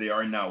what they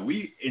are now?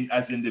 We,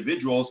 as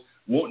individuals,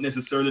 won't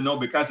necessarily know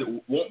because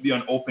it won't be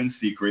an open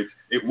secret.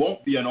 It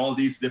won't be on all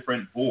these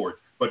different boards.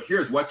 But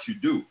here's what you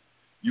do.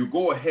 You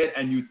go ahead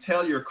and you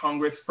tell your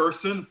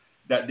congressperson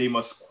that they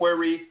must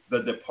query the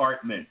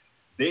department.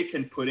 They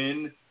can put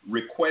in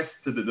requests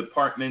to the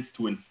departments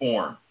to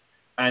inform.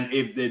 And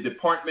if the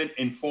department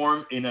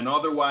inform in an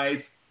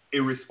otherwise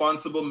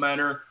irresponsible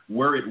manner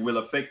where it will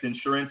affect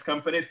insurance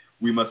companies,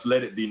 we must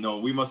let it be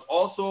known. We must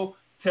also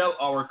tell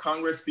our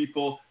Congress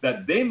people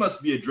that they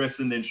must be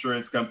addressing the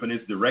insurance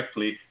companies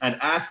directly and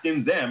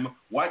asking them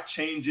what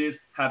changes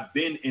have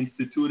been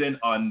instituted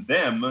on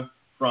them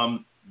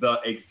from the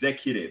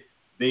executive.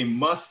 They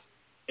must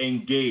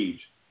engage.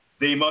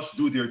 They must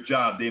do their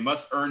job. They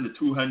must earn the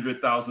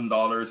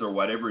 $200,000 or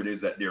whatever it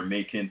is that they're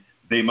making.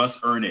 They must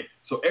earn it.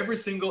 So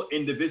every single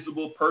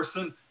indivisible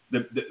person,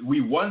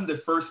 we won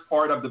the first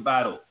part of the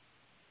battle.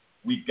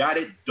 We got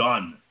it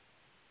done.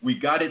 We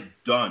got it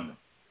done.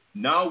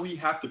 Now we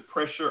have to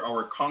pressure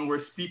our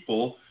Congress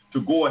people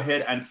to go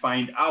ahead and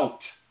find out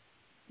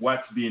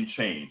what's being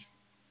changed.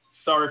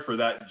 Sorry for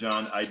that,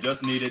 John. I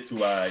just needed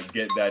to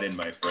get that in,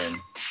 my friend.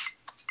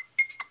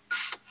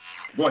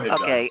 Go ahead,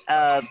 John. Okay.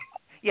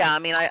 Yeah, I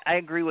mean, I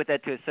agree with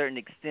that to a certain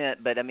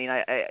extent, but I mean,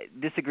 I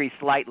disagree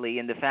slightly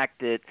in the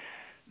fact that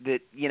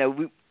you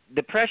know,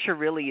 the pressure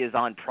really is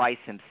on Price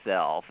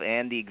himself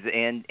and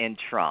and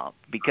Trump,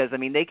 because I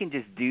mean they can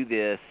just do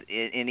this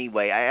in any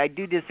way. I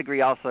do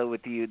disagree also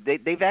with you.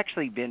 They've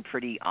actually been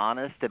pretty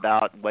honest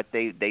about what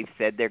they've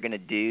said they're going to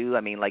do.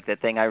 I mean, like the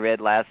thing I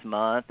read last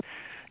month.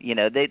 You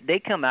know,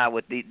 they come out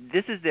with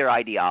this is their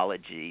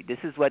ideology. This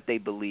is what they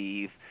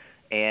believe.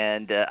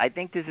 And I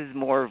think this is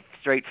more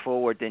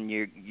straightforward than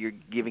you're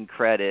giving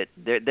credit.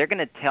 They're going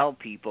to tell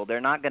people.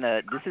 They're not going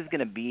to. This is going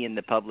to be in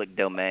the public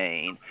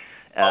domain.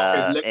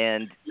 Let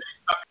me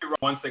stop you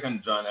 1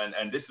 second, John,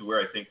 and this is where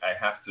I think I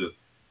have to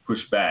push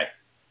back.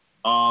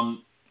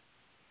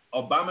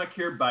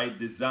 Obamacare by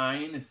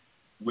design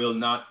will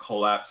not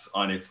collapse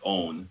on its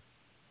own,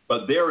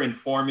 but they're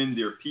informing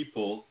their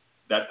people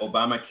that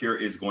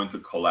Obamacare is going to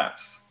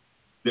collapse.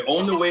 The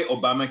only way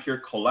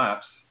Obamacare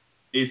collapse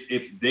is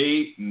if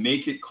they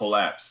make it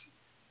collapse.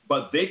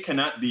 But they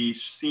cannot be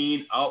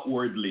seen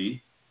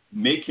outwardly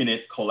making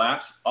it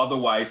collapse.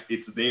 Otherwise,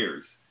 it's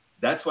theirs.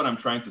 That's what I'm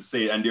trying to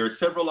say. And there are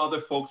several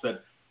other folks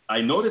that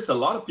I noticed a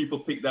lot of people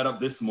picked that up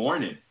this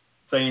morning,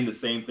 saying the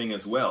same thing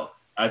as well.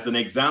 As an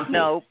example.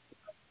 No.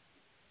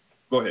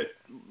 Go ahead.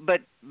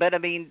 But I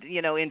mean,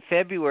 in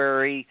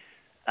February,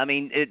 I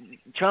mean,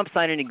 Trump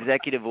signed an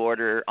executive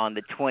order on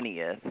the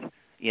 20th.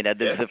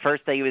 The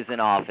first day he was in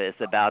office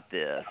about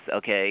this.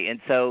 Okay, and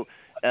so.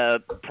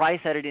 Price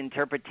had an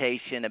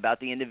interpretation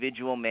about the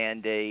individual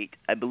mandate,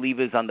 I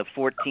believe it was on the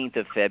 14th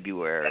of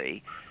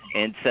February.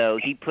 And so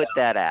he put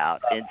that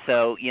out. And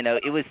so,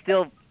 it was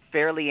still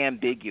fairly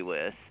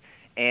ambiguous.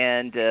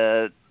 And,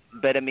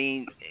 but I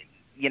mean,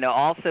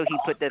 also he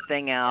put that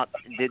thing out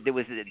that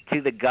was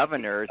to the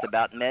governors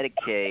about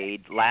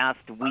Medicaid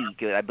last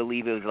week. I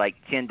believe it was like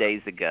 10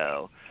 days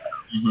ago.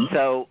 Mm-hmm.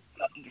 So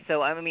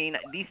I mean,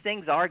 these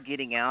things are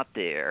getting out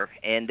there,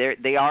 and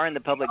they are in the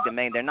public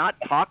domain. They're not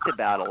talked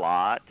about a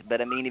lot, but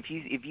I mean, if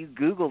you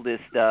Google this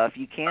stuff,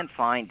 you can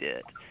find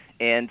it.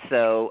 And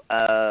so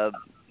I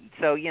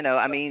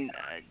mean,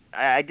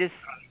 I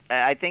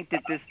think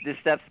that this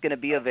stuff's going to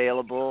be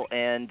available,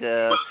 and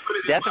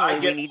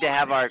definitely we need to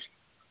have our.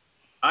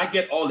 I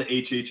get all the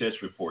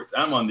HHS reports.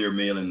 I'm on their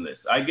mailing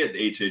list. I get the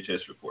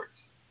HHS reports,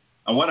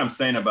 and what I'm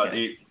saying about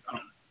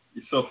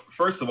so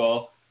first of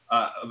all.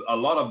 A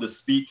lot of the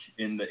speak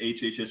in the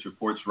HHS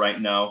reports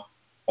right now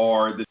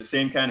are the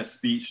same kind of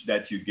speech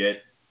that you get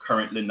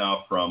currently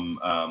now from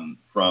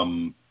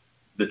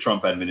the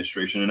Trump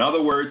administration. In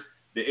other words,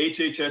 the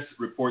HHS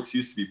reports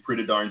used to be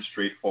pretty darn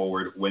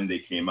straightforward when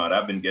they came out.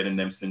 I've been getting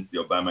them since the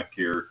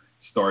Obamacare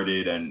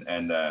started and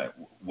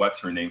what's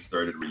her name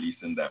started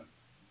releasing them.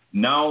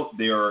 Now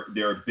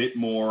they're a bit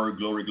more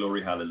glory,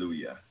 glory,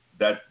 hallelujah.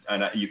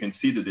 And you can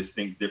see the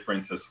distinct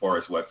difference as far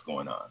as what's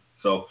going on.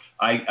 So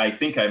I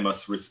think I must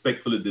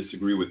respectfully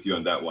disagree with you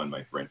on that one,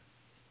 my friend.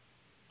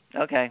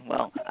 Okay.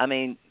 Well, I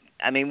mean,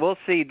 we'll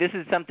see. This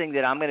is something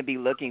that I'm going to be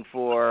looking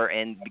for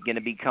and going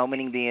to be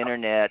combing the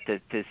internet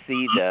to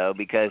see, though,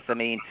 because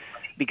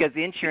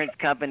the insurance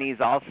companies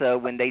also,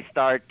 when they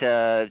start,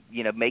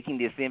 making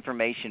this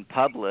information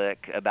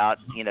public about,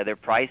 their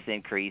price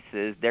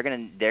increases, they're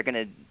going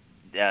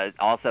to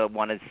also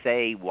want to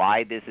say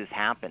why this is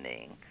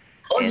happening.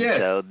 Oh, yes.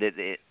 So this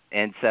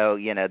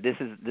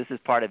is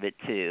part of it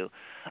too.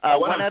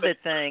 One other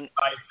thing.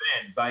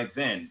 By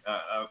then,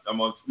 I'm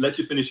gonna let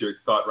you finish your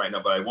thought right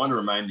now, but I want to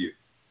remind you,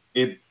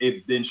 if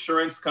the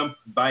insurance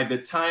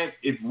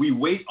if we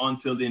wait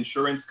until the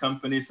insurance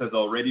companies has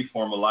already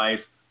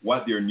formalized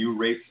what their new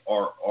rates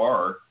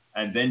are,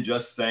 and then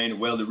just saying,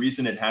 well, the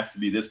reason it has to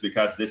be this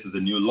because this is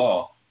a new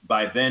law.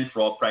 By then,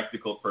 for all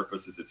practical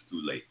purposes, it's too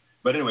late.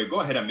 But anyway,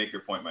 go ahead and make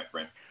your point, my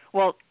friend.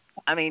 Well.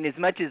 I mean, as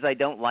much as I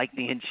don't like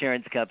the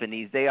insurance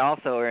companies, they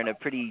also are in a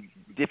pretty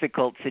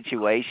difficult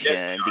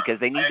situation because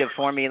they need to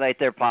formulate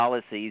their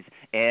policies.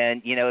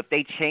 And, if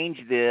they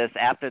change this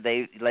after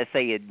let's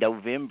say in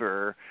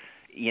November,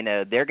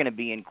 they're going to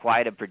be in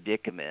quite a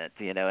predicament,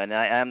 and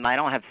I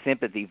don't have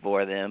sympathy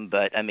for them,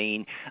 but I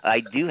mean,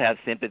 I do have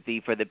sympathy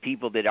for the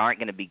people that aren't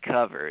going to be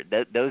covered.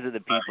 Those are the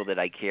people that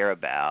I care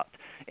about.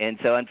 And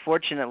so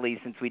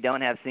unfortunately, since we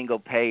don't have single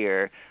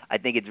payer, I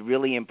think it's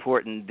really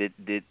important that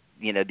the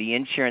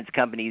insurance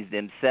companies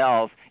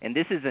themselves, and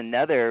this is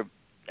another,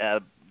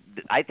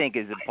 I think,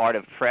 is a part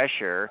of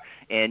pressure,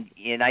 and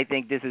I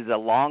think this is a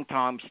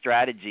long-term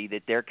strategy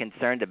that they're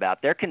concerned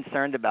about. They're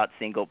concerned about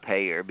single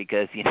payer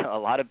because, a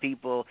lot of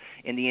people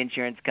in the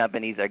insurance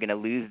companies are going to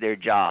lose their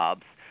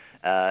jobs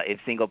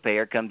if single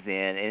payer comes in,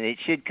 and it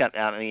should come.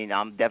 I mean,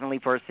 I'm definitely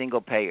for a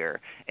single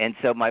payer, and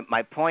so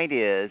my point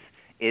is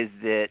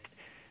that,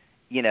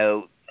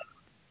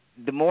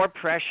 the more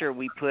pressure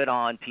we put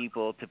on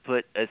people to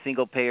put a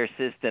single payer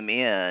system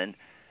in,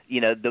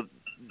 the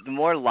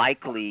more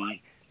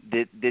likely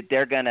that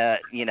they're going to,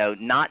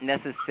 not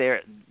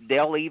necessarily,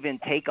 they'll even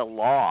take a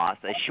loss,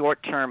 a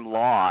short-term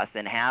loss,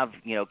 and have,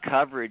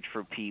 coverage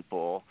for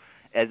people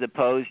as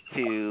opposed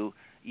to,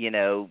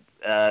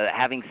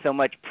 having so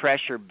much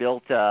pressure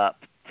built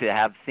up to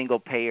have single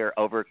payer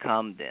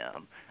overcome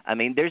them. I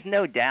mean, there's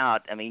no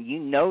doubt. I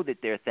mean, that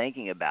they're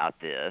thinking about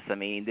this. I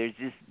mean,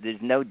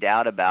 there's no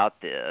doubt about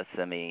this.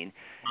 I mean,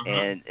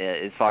 and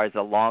as far as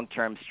a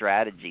long-term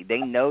strategy, they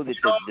know that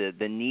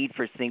the need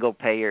for single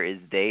payer is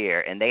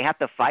there, and they have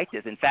to fight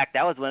this. In fact,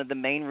 that was one of the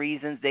main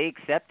reasons they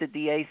accepted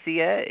the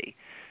ACA.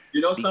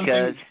 Something you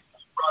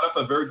brought up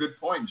a very good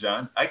point,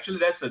 John. Actually,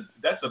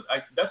 that's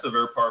a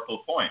very powerful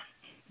point.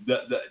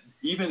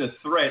 Even the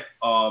threat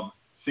of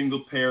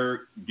single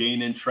payer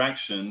gaining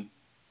traction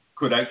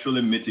could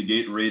actually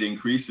mitigate rate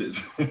increases.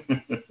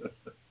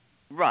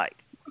 Right.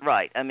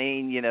 I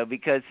mean,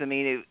 because I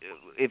mean,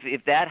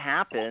 if that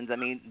happens, I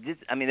mean,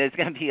 there's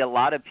going to be a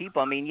lot of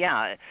people. I mean,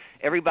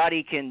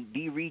 everybody can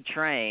be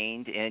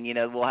retrained, and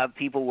we'll have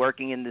people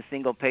working in the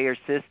single payer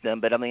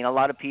system. But I mean, a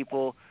lot of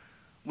people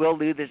will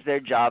lose their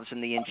jobs from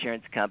the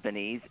insurance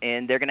companies,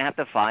 and they're going to have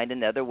to find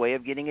another way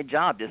of getting a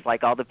job, just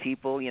like all the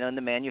people, in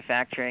the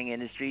manufacturing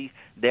industry.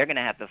 They're going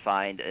to have to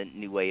find a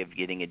new way of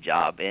getting a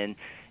job, but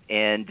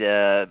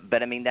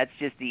I mean, that's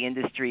just the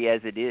industry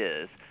as it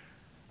is.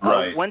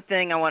 Right. One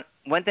thing I want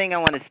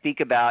to speak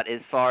about,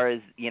 as far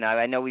as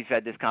I know we've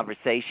had this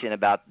conversation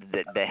about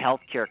the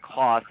healthcare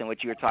cost and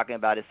what you were talking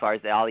about as far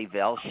as Ali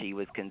Velshi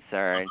was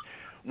concerned.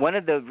 One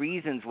of the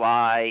reasons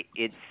why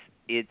it's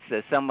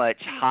so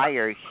much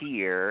higher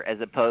here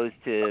as opposed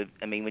to,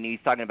 I mean, when you're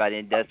talking about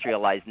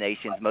industrialized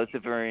nations, most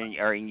of them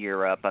are in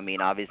Europe. I mean,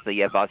 obviously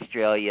you have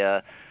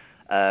Australia,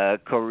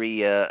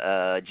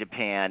 Korea,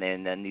 Japan,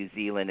 and New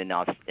Zealand and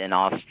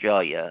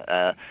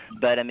Australia.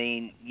 But I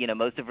mean,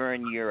 most of them are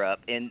in Europe,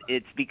 and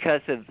it's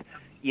because of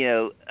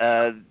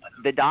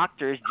the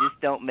doctors just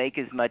don't make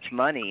as much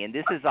money. And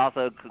this is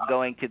also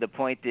going to the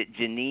point that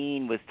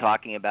Janine was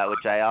talking about,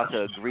 which I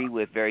also agree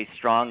with very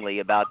strongly,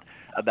 about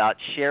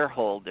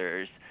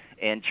shareholders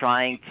and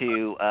trying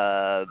to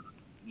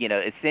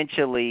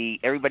essentially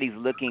everybody's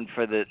looking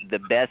for the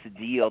best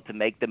deal to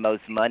make the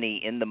most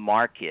money in the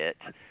market.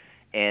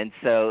 And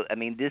so, I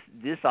mean,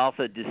 this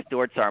also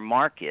distorts our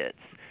markets.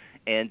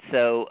 And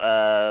so,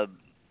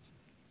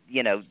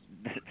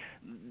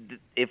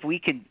 if we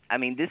can, I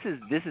mean, this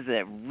is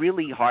a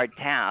really hard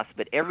task.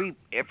 But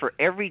for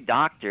every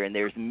doctor, and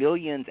there's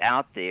millions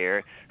out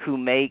there who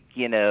make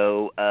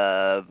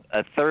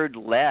a third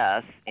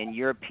less in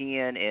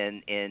European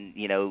and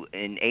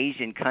in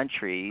Asian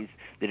countries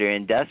that are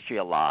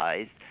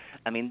industrialized.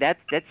 I mean, that's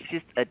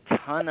just a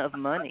ton of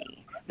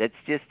money. That's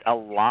just a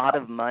lot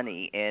of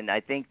money, and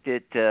I think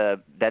that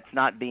that's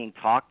not being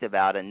talked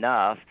about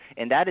enough,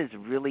 and that is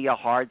really a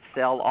hard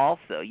sell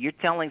also. You're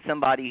telling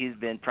somebody who's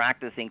been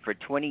practicing for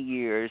 20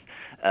 years,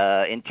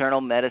 internal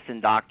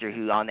medicine doctor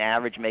who on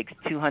average makes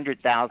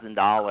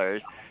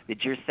 $200,000,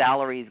 that your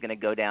salary is going to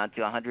go down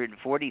to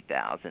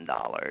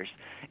 $140,000,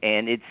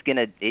 and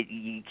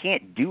you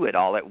can't do it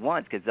all at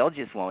once because they'll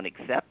just won't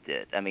accept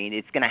it. I mean,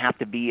 it's going to have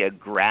to be a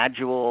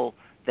gradual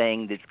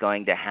thing that's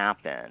going to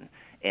happen.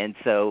 And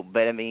so,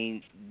 but I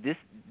mean, this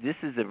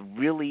is a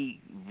really,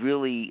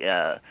 really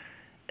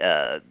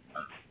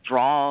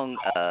strong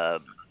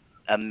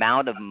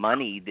amount of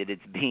money that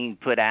it's being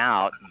put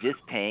out just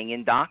paying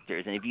in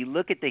doctors. And if you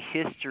look at the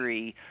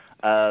history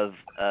of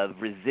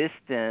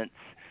resistance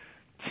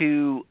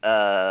to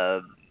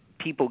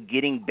people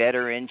getting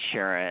better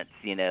insurance,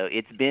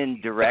 it's been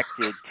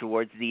directed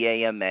towards the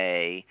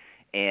AMA.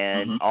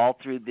 And all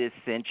through this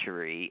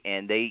century,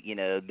 and they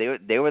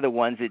were the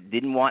ones that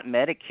didn't want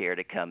Medicare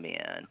to come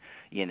in,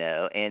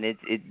 and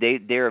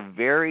they're a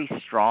very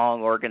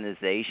strong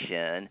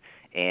organization,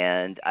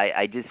 and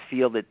I just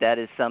feel that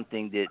is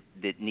something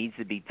that needs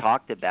to be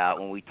talked about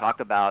when we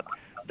talk about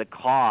the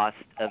cost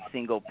of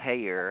single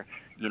payer.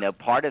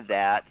 Part of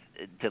that,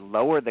 to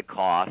lower the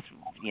cost,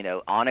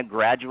 on a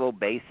gradual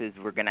basis,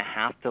 we're going to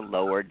have to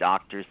lower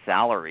doctors'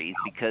 salaries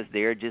because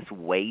they're just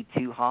way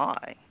too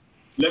high.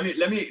 Let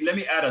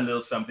me add a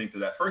little something to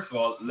that. First of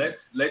all, let's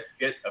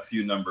get a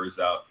few numbers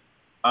out.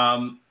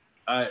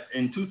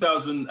 In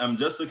 2000, I'm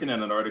just looking at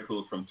an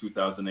article from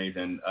 2008,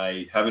 and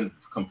I haven't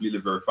completely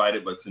verified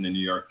it, but it's in the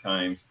New York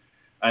Times,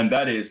 and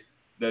that is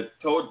that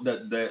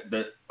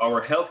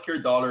our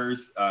healthcare dollars,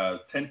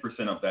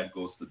 10% of that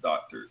goes to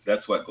doctors.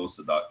 That's what goes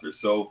to doctors.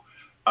 So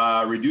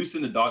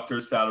reducing the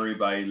doctor's salary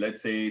by,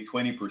 let's say,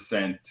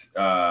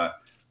 20%.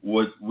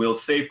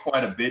 Will save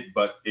quite a bit,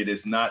 but it is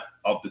not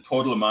of the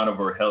total amount of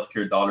our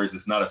healthcare dollars.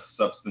 It's not a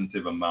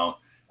substantive amount.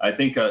 I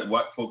think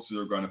what folks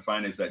are going to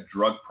find is that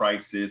drug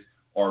prices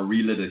are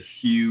really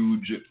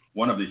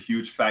one of the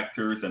huge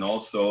factors, and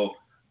also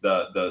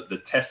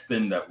the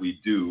testing that we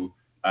do.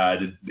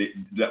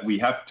 That we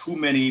have too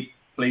many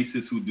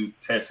places who do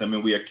tests. I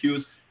mean, we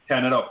accuse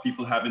Canada of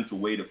people having to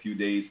wait a few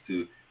days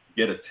to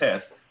get a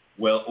test.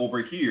 Well,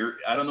 over here,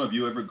 I don't know if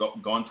you ever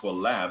gone to a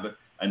lab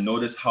and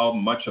notice how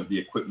much of the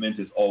equipment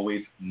is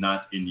always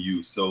not in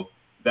use. So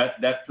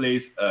that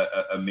plays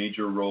a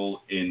major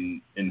role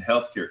in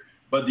healthcare.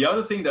 But the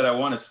other thing that I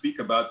want to speak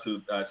about to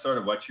sort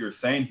of what you're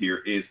saying here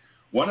is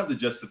one of the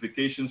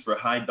justifications for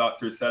high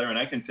doctor salary, and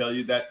I can tell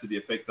you that to the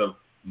effect of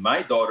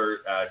my daughter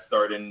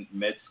starting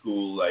med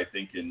school, I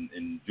think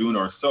in June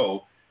or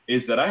so,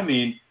 is that, I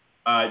mean,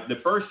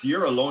 the first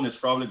year alone is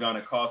probably going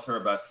to cost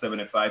her about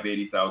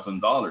 $75,000,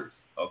 $80,000,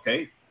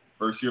 okay?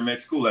 First year med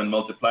school, and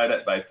multiply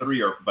that by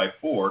 3 or by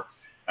 4,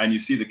 and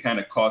you see the kind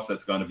of cost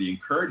that's going to be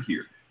incurred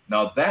here.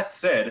 Now, that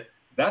said,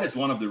 that is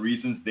one of the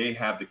reasons they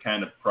have the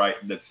kind of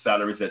the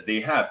salaries that they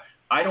have.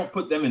 I don't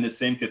put them in the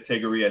same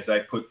category as I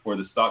put for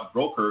the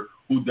stockbroker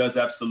who does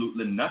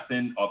absolutely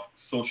nothing of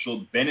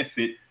social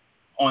benefit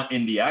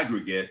in the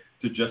aggregate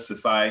to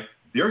justify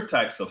their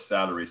types of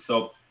salaries.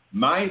 So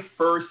my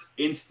first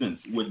instance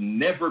would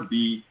never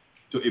be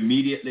to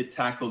immediately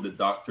tackle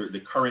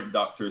the current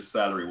doctor's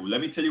salary. Well,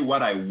 let me tell you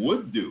what I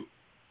would do.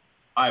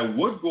 I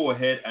would go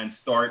ahead and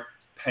start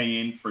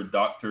paying for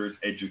doctors'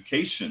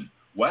 education.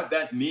 What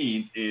that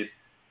means is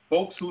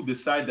folks who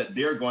decide that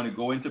they're going to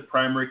go into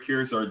primary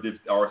cares or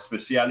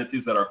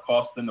specialties that are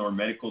costing our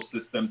medical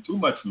system too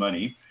much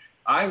money,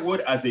 I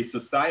would, as a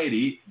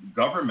society,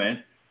 government,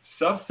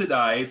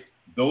 subsidize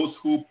those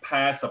who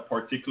pass a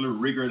particular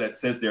rigor that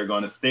says they're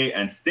going to stay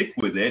and stick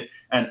with it.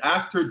 And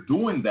after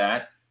doing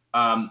that,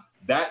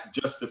 that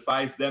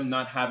justifies them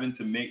not having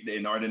to make the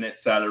inordinate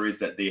salaries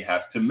that they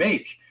have to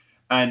make.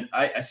 And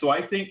so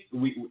I think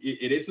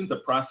it isn't a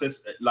process,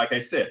 like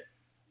I said,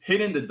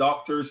 hitting the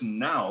doctors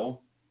now,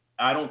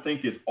 I don't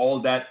think is all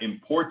that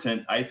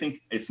important. I think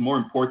it's more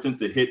important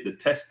to hit the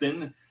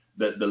testing,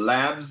 the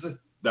labs,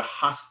 the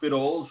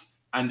hospitals,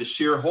 and the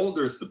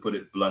shareholders, to put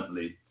it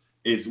bluntly,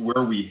 is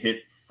where we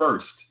hit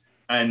first.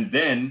 And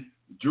then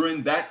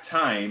during that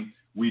time,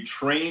 we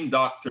train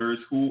doctors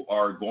who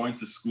are going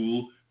to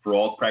school for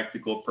all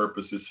practical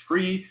purposes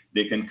free.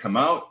 They can come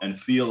out and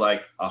feel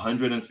like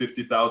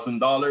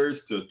 $150,000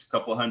 to a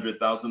couple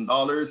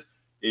 $100,000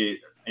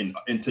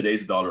 in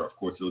today's dollar. Of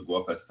course, it'll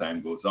go up as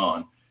time goes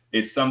on.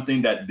 It's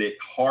something that the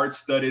hard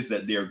studies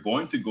that they're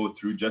going to go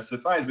through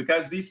justifies,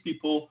 because these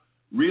people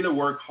really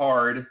work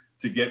hard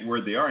to get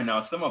where they are.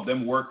 Now, some of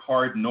them work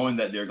hard knowing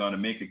that they're going to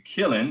make a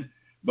killing,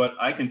 but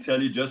I can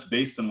tell you, just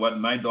based on what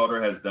my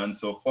daughter has done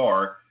so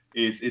far,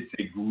 it's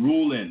a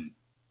grueling,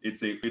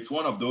 it's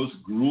one of those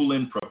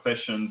grueling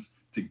professions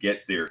to get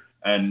there.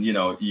 And, you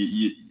know,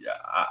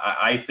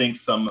 I think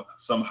some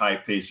high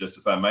pays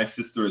justify. My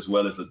sister as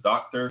well is a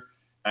doctor,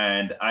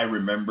 and I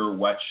remember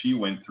what she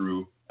went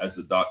through as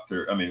a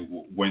doctor,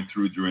 went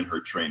through during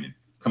her training.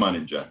 Come on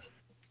in, John.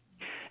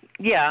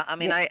 Yeah, I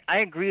mean, I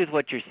agree with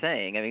what you're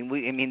saying. I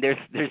mean,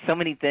 there's so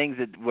many things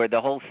where the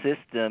whole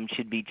system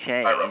should be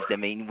changed. I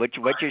mean, what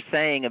you're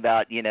saying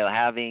about,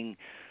 having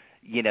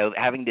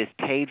this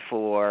paid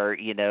for,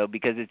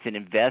 because it's an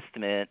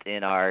investment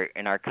in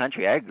our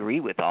country, I agree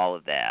with all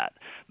of that.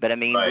 But I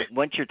mean,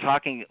 once you're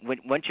talking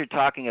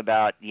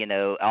about,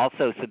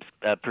 also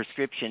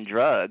prescription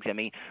drugs, I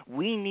mean,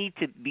 we need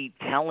to be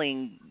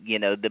telling,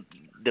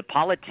 the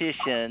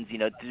politicians,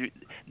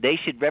 they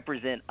should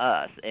represent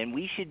us, and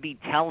we should be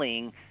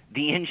telling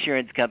the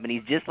insurance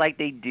companies, just like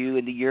they do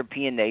in the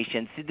European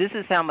nations, this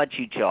is how much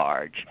you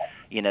charge.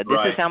 This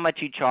is how much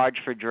you charge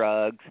for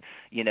drugs.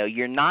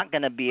 You're not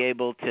going to be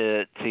able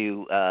to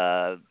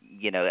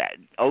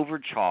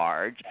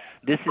overcharge.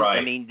 This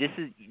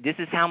is, this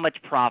is how much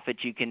profit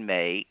you can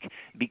make,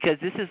 because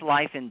this is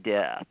life and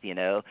death,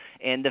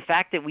 And the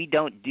fact that we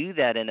don't do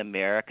that in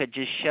America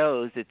just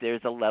shows that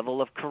there's a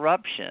level of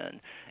corruption,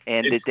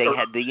 and that they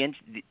had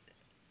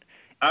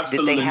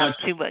absolutely that they have not.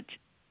 too much.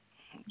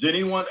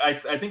 Jenny,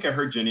 I think I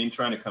heard Janine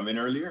trying to come in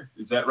earlier.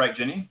 Is that right,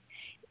 Jenny?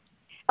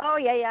 Oh,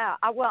 yeah.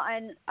 Well,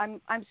 and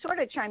I'm sort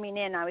of chiming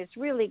in. I was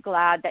really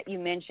glad that you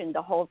mentioned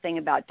the whole thing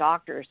about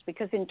doctors,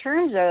 because in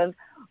terms of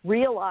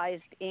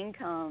realized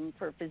income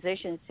for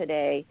physicians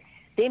today,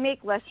 they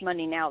make less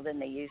money now than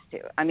they used to.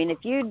 I mean, if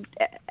you'd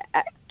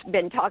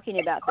been talking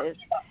about this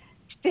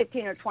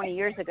 15 or 20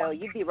 years ago,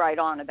 you'd be right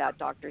on about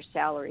doctors'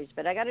 salaries.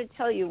 But I got to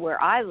tell you,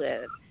 where I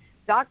live,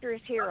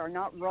 doctors here are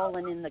not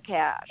rolling in the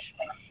cash.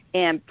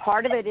 And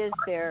part of it is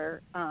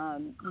their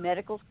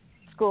medical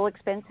school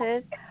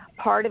expenses.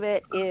 Part of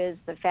it is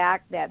the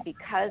fact that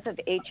because of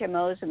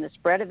HMOs and the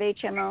spread of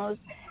HMOs,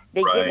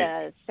 they get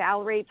a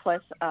salary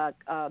plus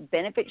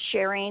benefit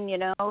sharing,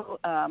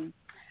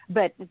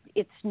 but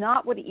it's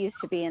not what it used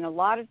to be. And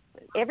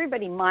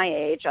everybody my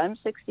age, I'm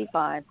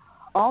 65,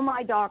 all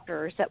my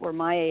doctors that were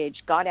my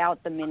age got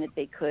out the minute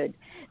they could.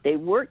 They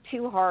worked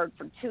too hard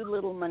for too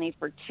little money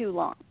for too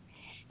long.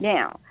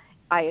 Now,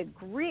 I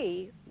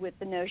agree with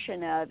the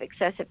notion of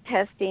excessive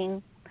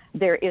testing.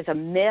 There is a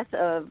myth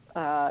of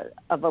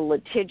a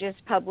litigious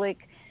public.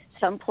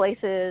 Some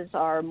places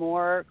are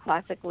more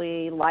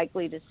classically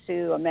likely to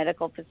sue a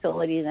medical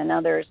facility than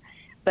others,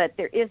 but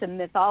there is a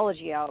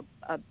mythology out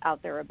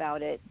there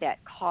about it that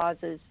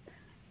causes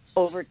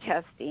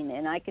over-testing.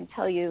 And I can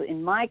tell you,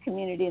 in my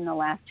community in the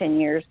last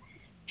 10 years,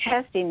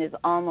 testing is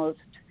almost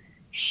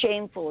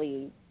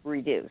shamefully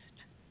reduced.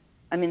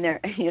 I mean,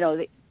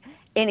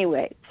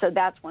 anyway, so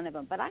that's one of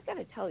them. But I got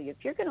to tell you, if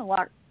you're going to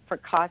look for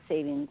cost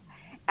savings,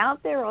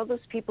 out there, all those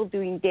people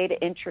doing data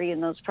entry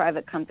in those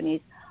private companies,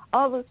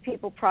 all those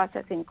people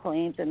processing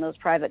claims in those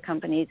private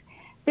companies,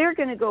 they're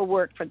going to go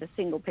work for the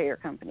single-payer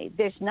company.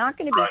 There's not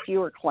going to be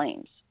fewer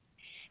claims.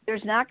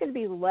 There's not going to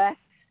be less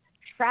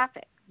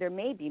traffic. There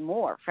may be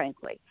more,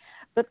 frankly.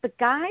 But the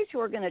guys who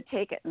are going to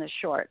take it in the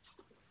shorts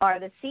are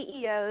the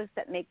CEOs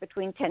that make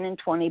between $10 and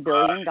 $20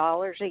 billion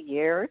a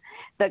year,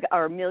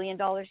 or $1 million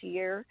a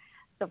year.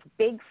 The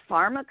big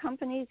pharma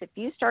companies, if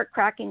you start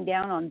cracking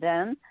down on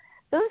them,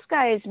 those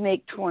guys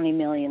make $20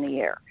 million a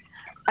year.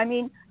 I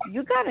mean,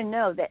 you got to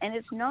know that, and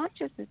it's not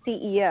just the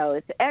CEO;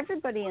 it's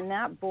everybody in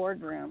that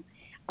boardroom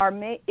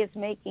is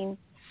making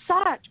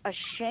such a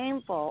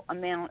shameful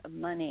amount of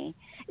money.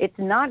 It's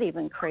not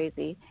even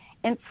crazy.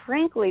 And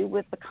frankly,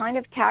 with the kind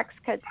of tax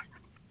cuts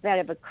that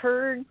have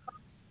occurred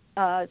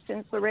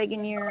since the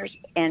Reagan years,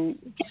 and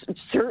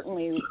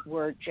certainly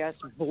were just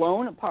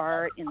blown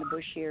apart in the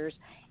Bush years,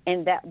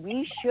 and that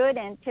we should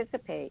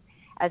anticipate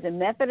as a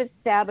method of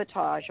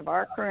sabotage of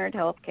our current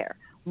health care,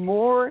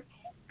 more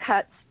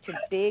cuts to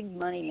big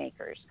money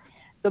makers.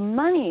 The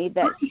money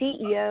that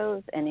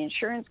CEOs and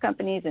insurance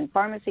companies and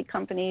pharmacy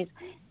companies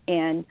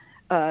and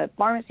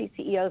pharmacy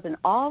CEOs and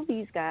all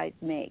these guys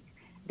make,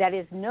 that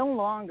is no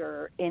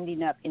longer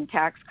ending up in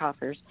tax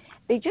coffers.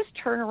 They just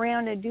turn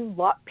around and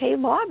pay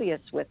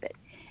lobbyists with it.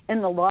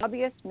 And the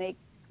lobbyists make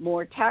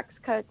more tax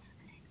cuts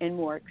and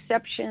more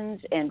exceptions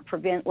and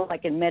prevent,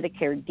 like in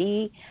Medicare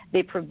D,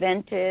 they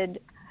prevented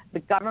the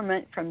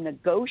government from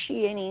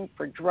negotiating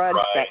for drugs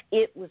that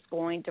it was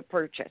going to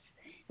purchase.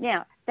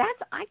 Now,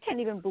 I can't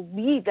even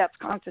believe that's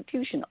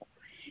constitutional.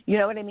 You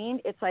know what I mean?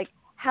 It's like,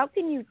 how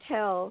can you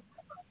tell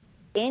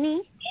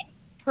any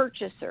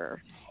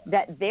purchaser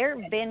that their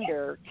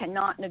vendor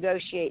cannot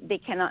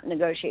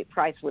negotiate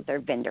price with their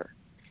vendor?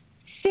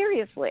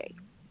 Seriously.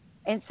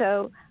 And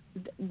so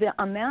the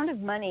amount of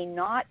money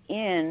not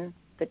in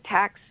the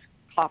tax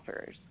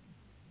coffers,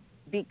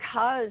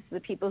 because the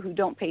people who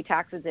don't pay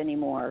taxes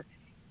anymore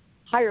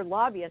hire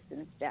lobbyists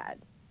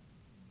instead,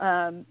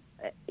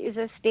 is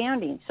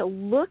astounding. So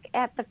look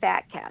at the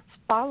fat cats.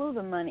 Follow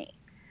the money.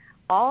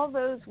 All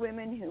those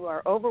women who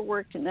are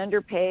overworked and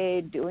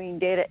underpaid, doing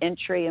data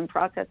entry and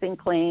processing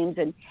claims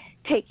and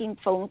taking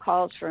phone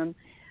calls from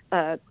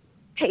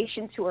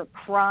patients who are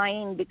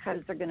crying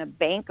because they're going to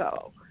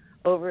banco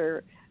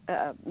over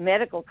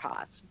medical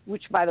costs,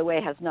 which, by the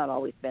way, has not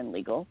always been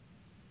legal.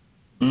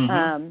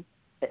 Mm-hmm.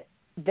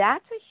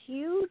 That's a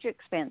huge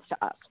expense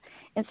to us.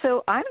 And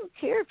so I don't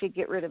care if you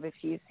get rid of a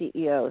few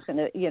CEOs and,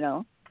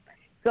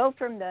 go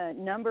from the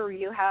number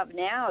you have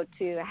now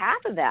to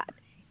half of that,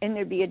 and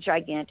there'd be a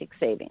gigantic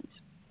savings.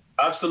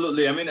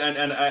 Absolutely. I mean,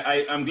 and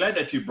I'm glad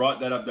that you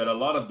brought that up, that a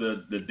lot of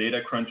the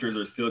data crunchers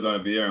are still going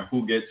to be there and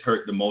who gets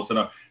hurt the most. And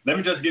let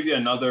me just give you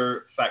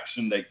another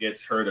faction that gets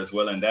hurt as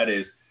well, and that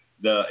is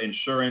the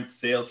insurance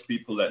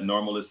salespeople that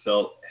normally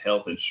sell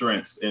health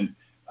insurance. And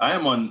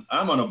I'm on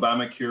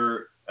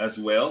Obamacare as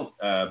well.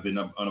 I've been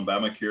on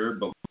Obamacare,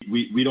 but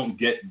we don't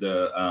get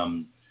the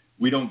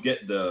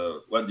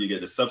what do you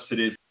get, the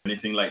subsidies or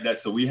anything like that.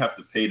 So we have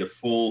to pay the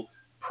full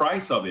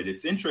price of it.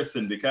 It's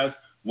interesting because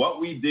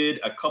what we did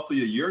a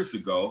couple of years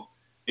ago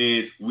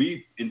is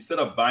we, instead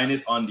of buying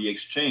it on the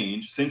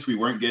exchange, since we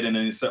weren't getting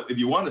any, if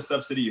you want a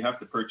subsidy, you have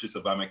to purchase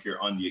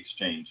Obamacare on the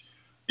exchange.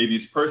 If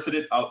you purchase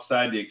it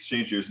outside the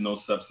exchange, there's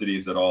no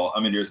subsidies at all. I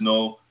mean, there's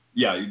no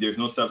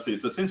subsidies.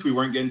 So since we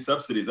weren't getting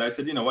subsidies, I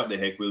said, you know what the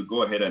heck, we'll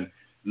go ahead and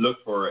look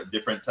for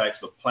different types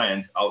of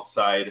plans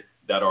outside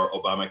that are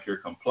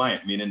Obamacare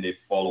compliant, meaning they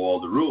follow all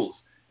the rules.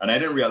 And I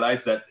didn't realize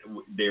that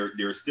there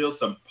are still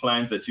some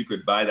plans that you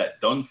could buy that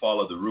don't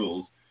follow the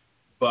rules,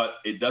 but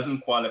it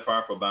doesn't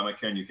qualify for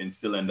Obamacare, and you can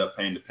still end up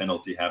paying the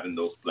penalty having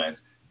those plans.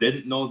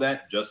 Didn't know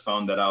that, just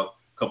found that out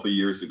a couple of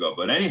years ago.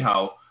 But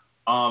anyhow,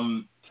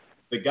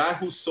 the guy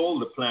who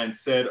sold the plan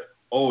said,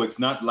 oh, it's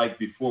not like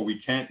before. We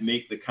can't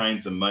make the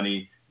kinds of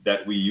money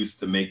that we used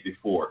to make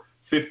before.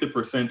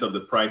 50% of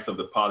the price of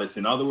the policy.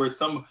 In other words,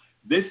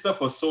 this stuff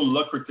was so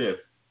lucrative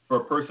for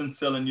a person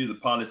selling you the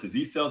policies.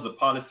 He sells the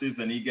policies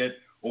and he gets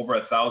over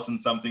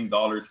 $1,000-something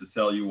to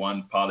sell you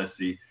one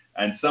policy.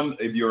 And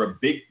if you're a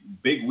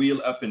big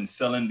wheel up in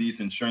selling these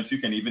insurance, you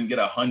can even get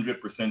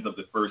 100% of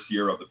the first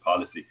year of the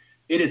policy.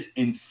 It is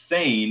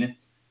insane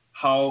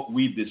how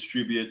we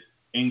distribute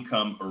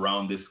income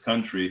around this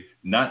country,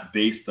 not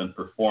based on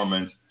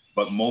performance,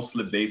 but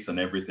mostly based on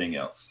everything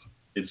else.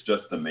 It's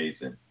just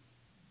amazing.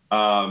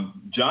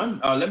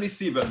 John, let me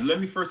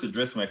first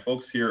address my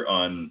folks here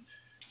on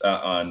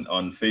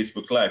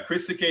Facebook Live.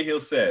 Krista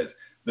Cahill says,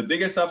 the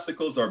biggest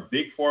obstacles are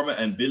big pharma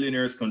and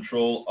billionaires'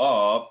 control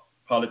of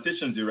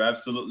politicians. You're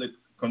absolutely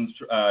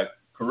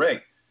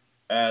correct.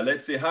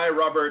 Let's say, hi,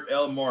 Robert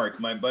L. Mark,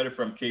 my buddy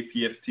from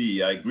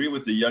KPFT. I agree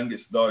with the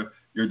youngest daughter.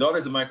 Your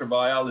daughter's a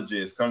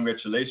microbiologist.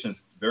 Congratulations.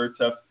 Very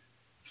tough,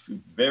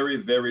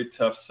 very, very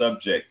tough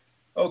subject.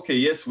 Okay,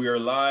 yes, we are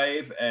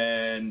live.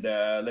 And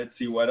let's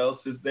see what else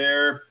is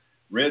there.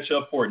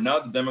 Rachel Port.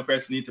 Now the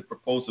Democrats need to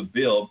propose a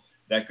bill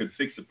that could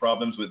fix the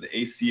problems with the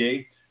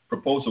ACA,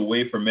 propose a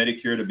way for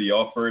Medicare to be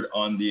offered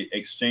on the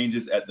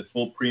exchanges at the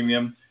full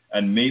premium,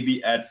 and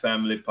maybe add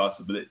family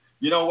possibility.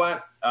 You know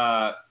what?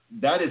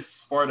 That is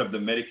part of the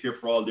Medicare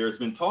for All. There's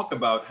been talk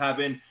about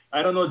having,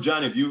 I don't know,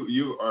 John, if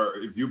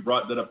you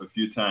brought that up a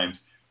few times,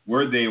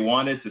 where they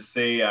wanted to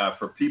say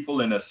for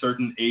people in a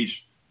certain age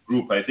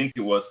group, I think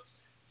it was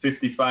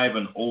 55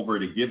 and over,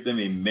 to give them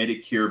a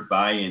Medicare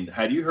buy-in.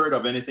 Had you heard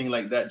of anything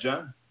like that,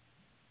 John?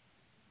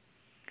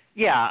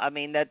 Yeah, I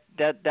mean that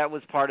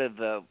was part of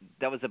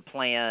that was a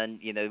plan.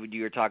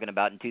 You were talking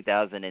about in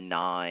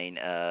 2009.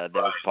 That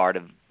was part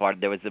of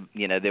there was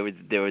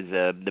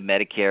the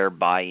Medicare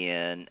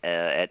buy-in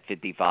at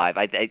 55.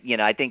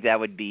 I think that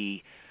would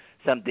be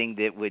something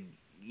that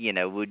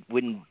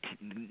wouldn't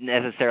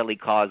necessarily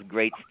cause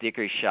great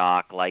sticker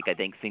shock like I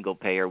think single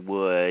payer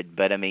would,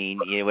 but I mean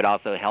it would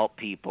also help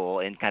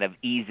people and kind of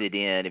ease it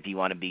in if you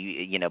want to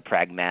be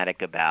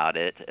pragmatic about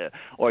it,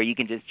 or you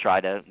can just try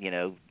to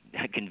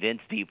convince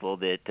people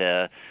that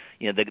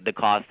the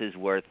cost is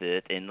worth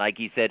it. And like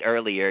you said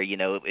earlier,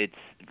 it's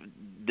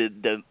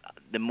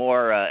the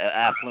more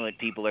affluent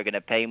people are going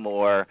to pay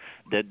more.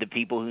 The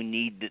people who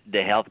need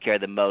the health care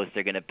the most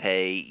are going to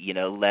pay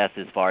less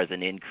as far as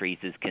an increase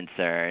is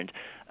concerned.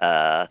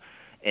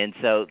 And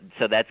so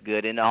that's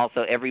good, and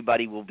also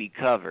everybody will be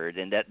covered,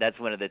 and that's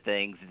one of the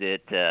things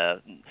that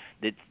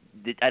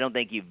I don't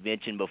think you've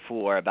mentioned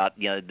before about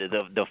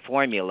the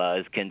formula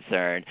is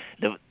concerned.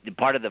 The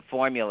part of the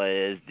formula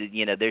is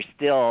that, there's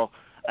still,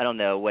 I don't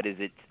know, what is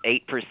it,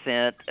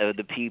 8% of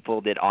the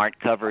people that aren't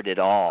covered at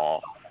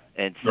all,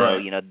 and so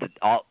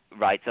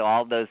right. So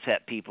all those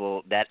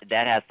people that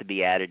has to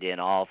be added in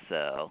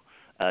also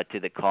to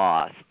the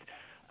cost.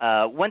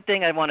 One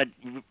thing I want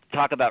to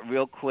talk about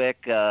real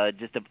quick,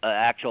 just an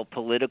actual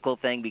political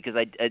thing, because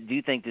I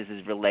do think this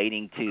is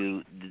relating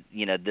to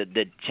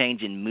the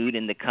change in mood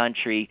in the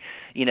country.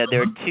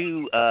 There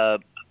are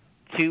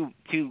two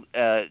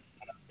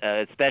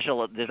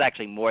special. There's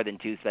actually more than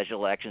two special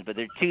elections, but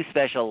there are two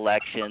special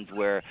elections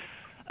where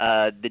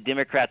the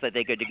Democrats, I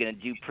think, are going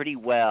to do pretty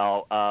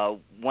well.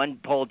 One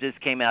poll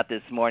just came out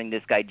this morning.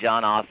 This guy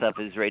John Ossoff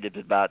is rated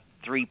about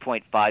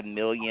 3.5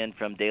 million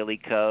from Daily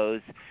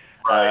Kos.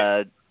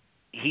 Right.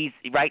 He's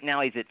right now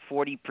he's at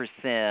 40%.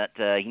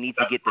 He needs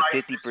to get to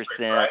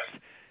 50%.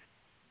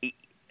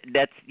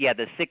 That's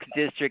the 6th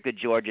district of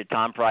Georgia,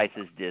 Tom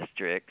Price's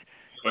district.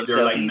 And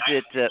there are like he's 9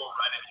 at. people running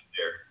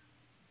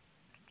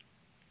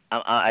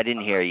there. I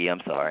didn't hear you.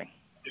 I'm sorry.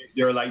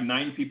 There are like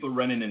 9 people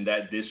running in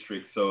that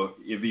district, so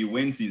if he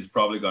wins, he's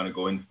probably going to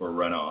go in for a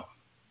runoff.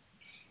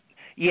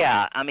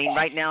 Yeah, I mean,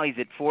 right now he's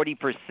at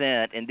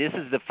 40%, and this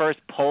is the first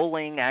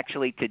polling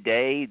actually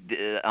today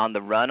on the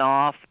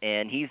runoff,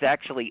 and he's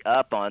actually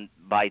up on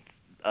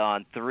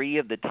 3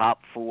 of the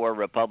top 4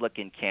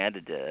 Republican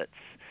candidates,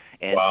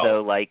 and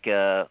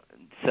wow.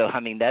 so I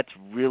mean that's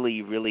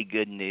really, really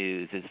good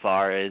news as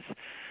far as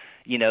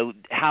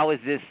how is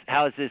this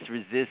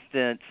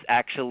resistance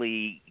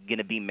actually going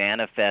to be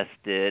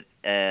manifested?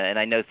 And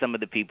I know some of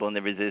the people in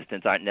the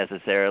resistance aren't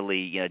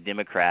necessarily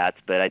Democrats,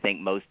 but I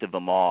think most of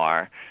them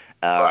are.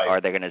 Or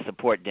they're going to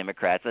support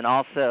Democrats. And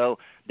also,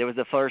 there was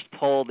the first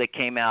poll that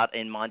came out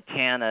in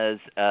Montana's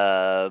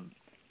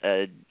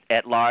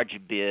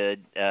at-large bid,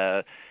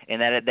 and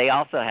that they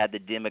also had the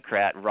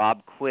Democrat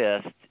Rob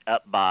Quist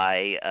up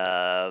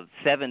by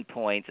 7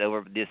 points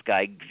over this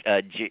guy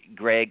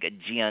Greg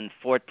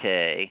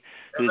Gianforte,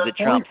 who's a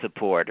Trump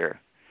supporter.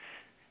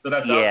 So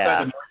that's outside the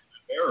margin of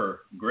error.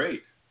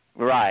 Great.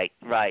 Right.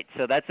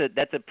 So that's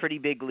a pretty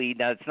big lead.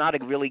 Now it's not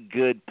a really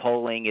good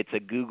polling. It's a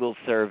Google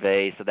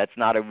survey, so that's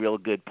not a real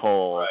good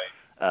poll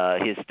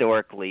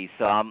historically.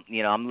 So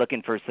I'm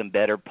looking for some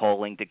better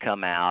polling to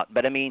come out.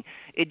 But I mean,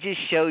 it just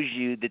shows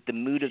you that the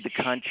mood of the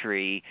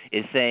country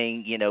is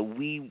saying,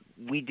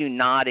 we do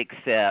not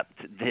accept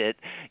that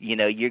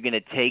you're going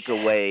to take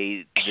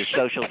away the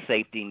social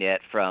safety net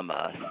from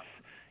us.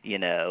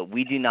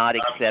 We do not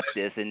accept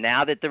this. And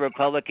now that the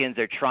Republicans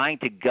are trying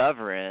to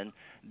govern,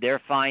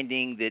 they're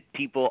finding that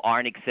people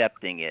aren't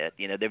accepting it.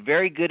 They're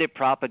very good at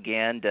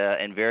propaganda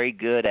and very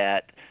good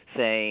at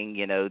saying,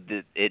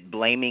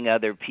 blaming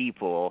other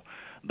people.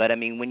 But I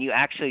mean, when you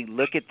actually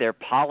look at their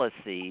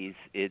policies,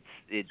 it's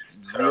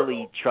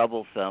really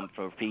troublesome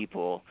for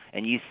people,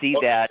 and you see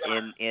that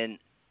in.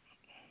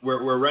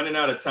 We're running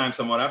out of time,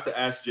 so I'm gonna have to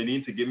ask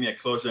Janine to give me a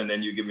closer, and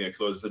then you give me a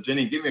closer. So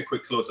Janine, give me a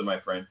quick closer, my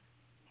friend.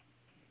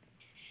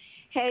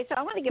 Hey, so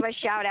I want to give a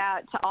shout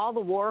out to all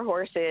the war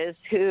horses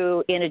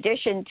who, in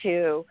addition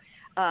to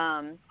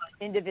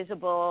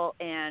Indivisible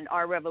and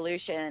Our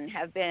Revolution,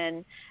 have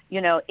been,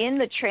 in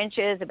the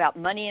trenches about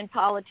money in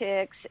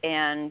politics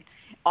and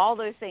all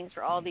those things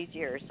for all these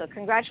years. So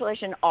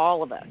congratulations,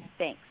 all of us.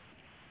 Thanks.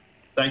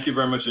 Thank you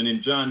very much,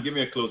 Janine. John, give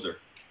me a closer.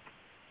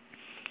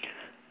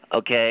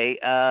 Okay.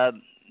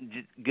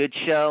 Good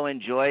show.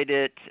 Enjoyed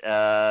it.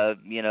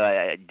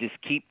 I just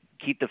keep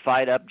the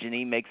fight up.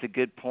 Janine makes a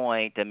good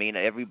point. I mean,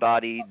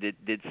 everybody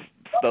that's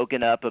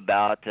spoken up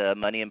about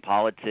money in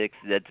politics,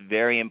 that's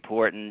very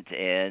important,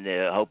 and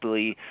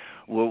hopefully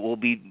we'll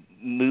be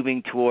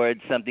moving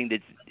towards something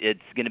it's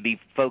going to be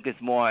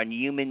focused more on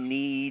human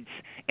needs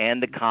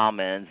and the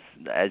commons,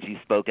 as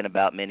you've spoken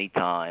about many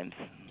times.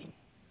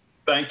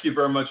 Thank you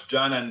very much,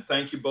 John, and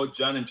thank you both,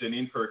 John and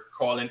Janine, for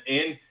calling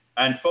in.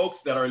 And folks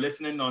that are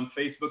listening on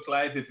Facebook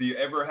Live, if you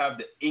ever have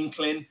the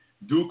inkling,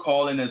 do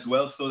call in as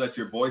well, so that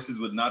your voices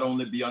would not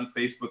only be on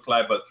Facebook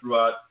Live, but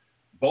throughout,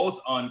 both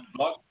on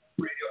Blog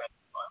Radio and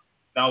on.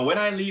 Now, when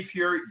I leave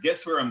here, guess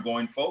where I'm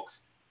going, folks?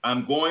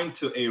 I'm going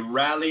to a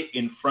rally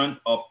in front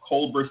of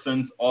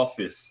Culberson's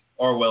office,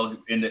 or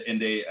in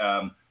the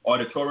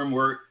auditorium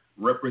where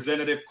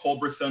Representative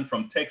Culberson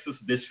from Texas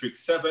District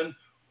 7,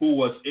 who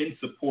was in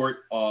support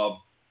of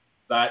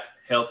that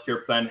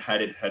healthcare plan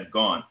had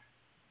gone.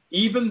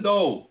 Even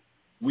though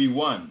we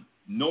won,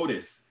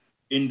 notice,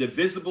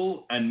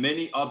 Indivisible and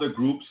many other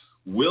groups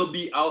will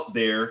be out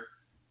there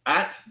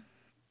at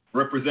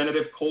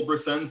Representative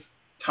Culberson's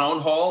town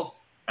hall,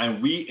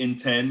 and we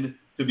intend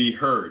to be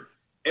heard.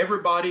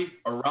 Everybody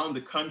around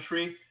the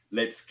country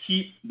Let's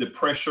keep the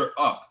pressure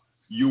up.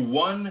 You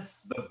won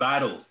the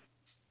battle.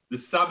 The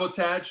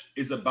sabotage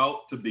is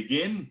about to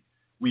begin.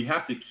 We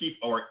have to keep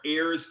our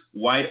ears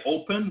wide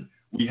open.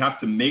 We have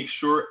to make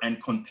sure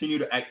and continue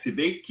to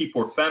activate, keep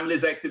our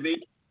families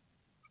activated,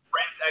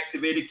 friends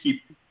activated,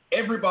 keep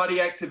everybody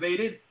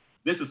activated.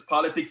 This is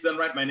Politics Done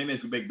Right. My name is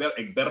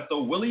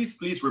Egberto Willis.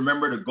 Please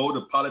remember to go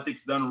to Politics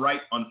Done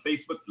Right on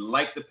Facebook,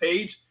 like the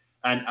page,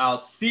 and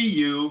I'll see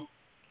you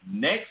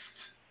next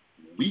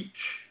week.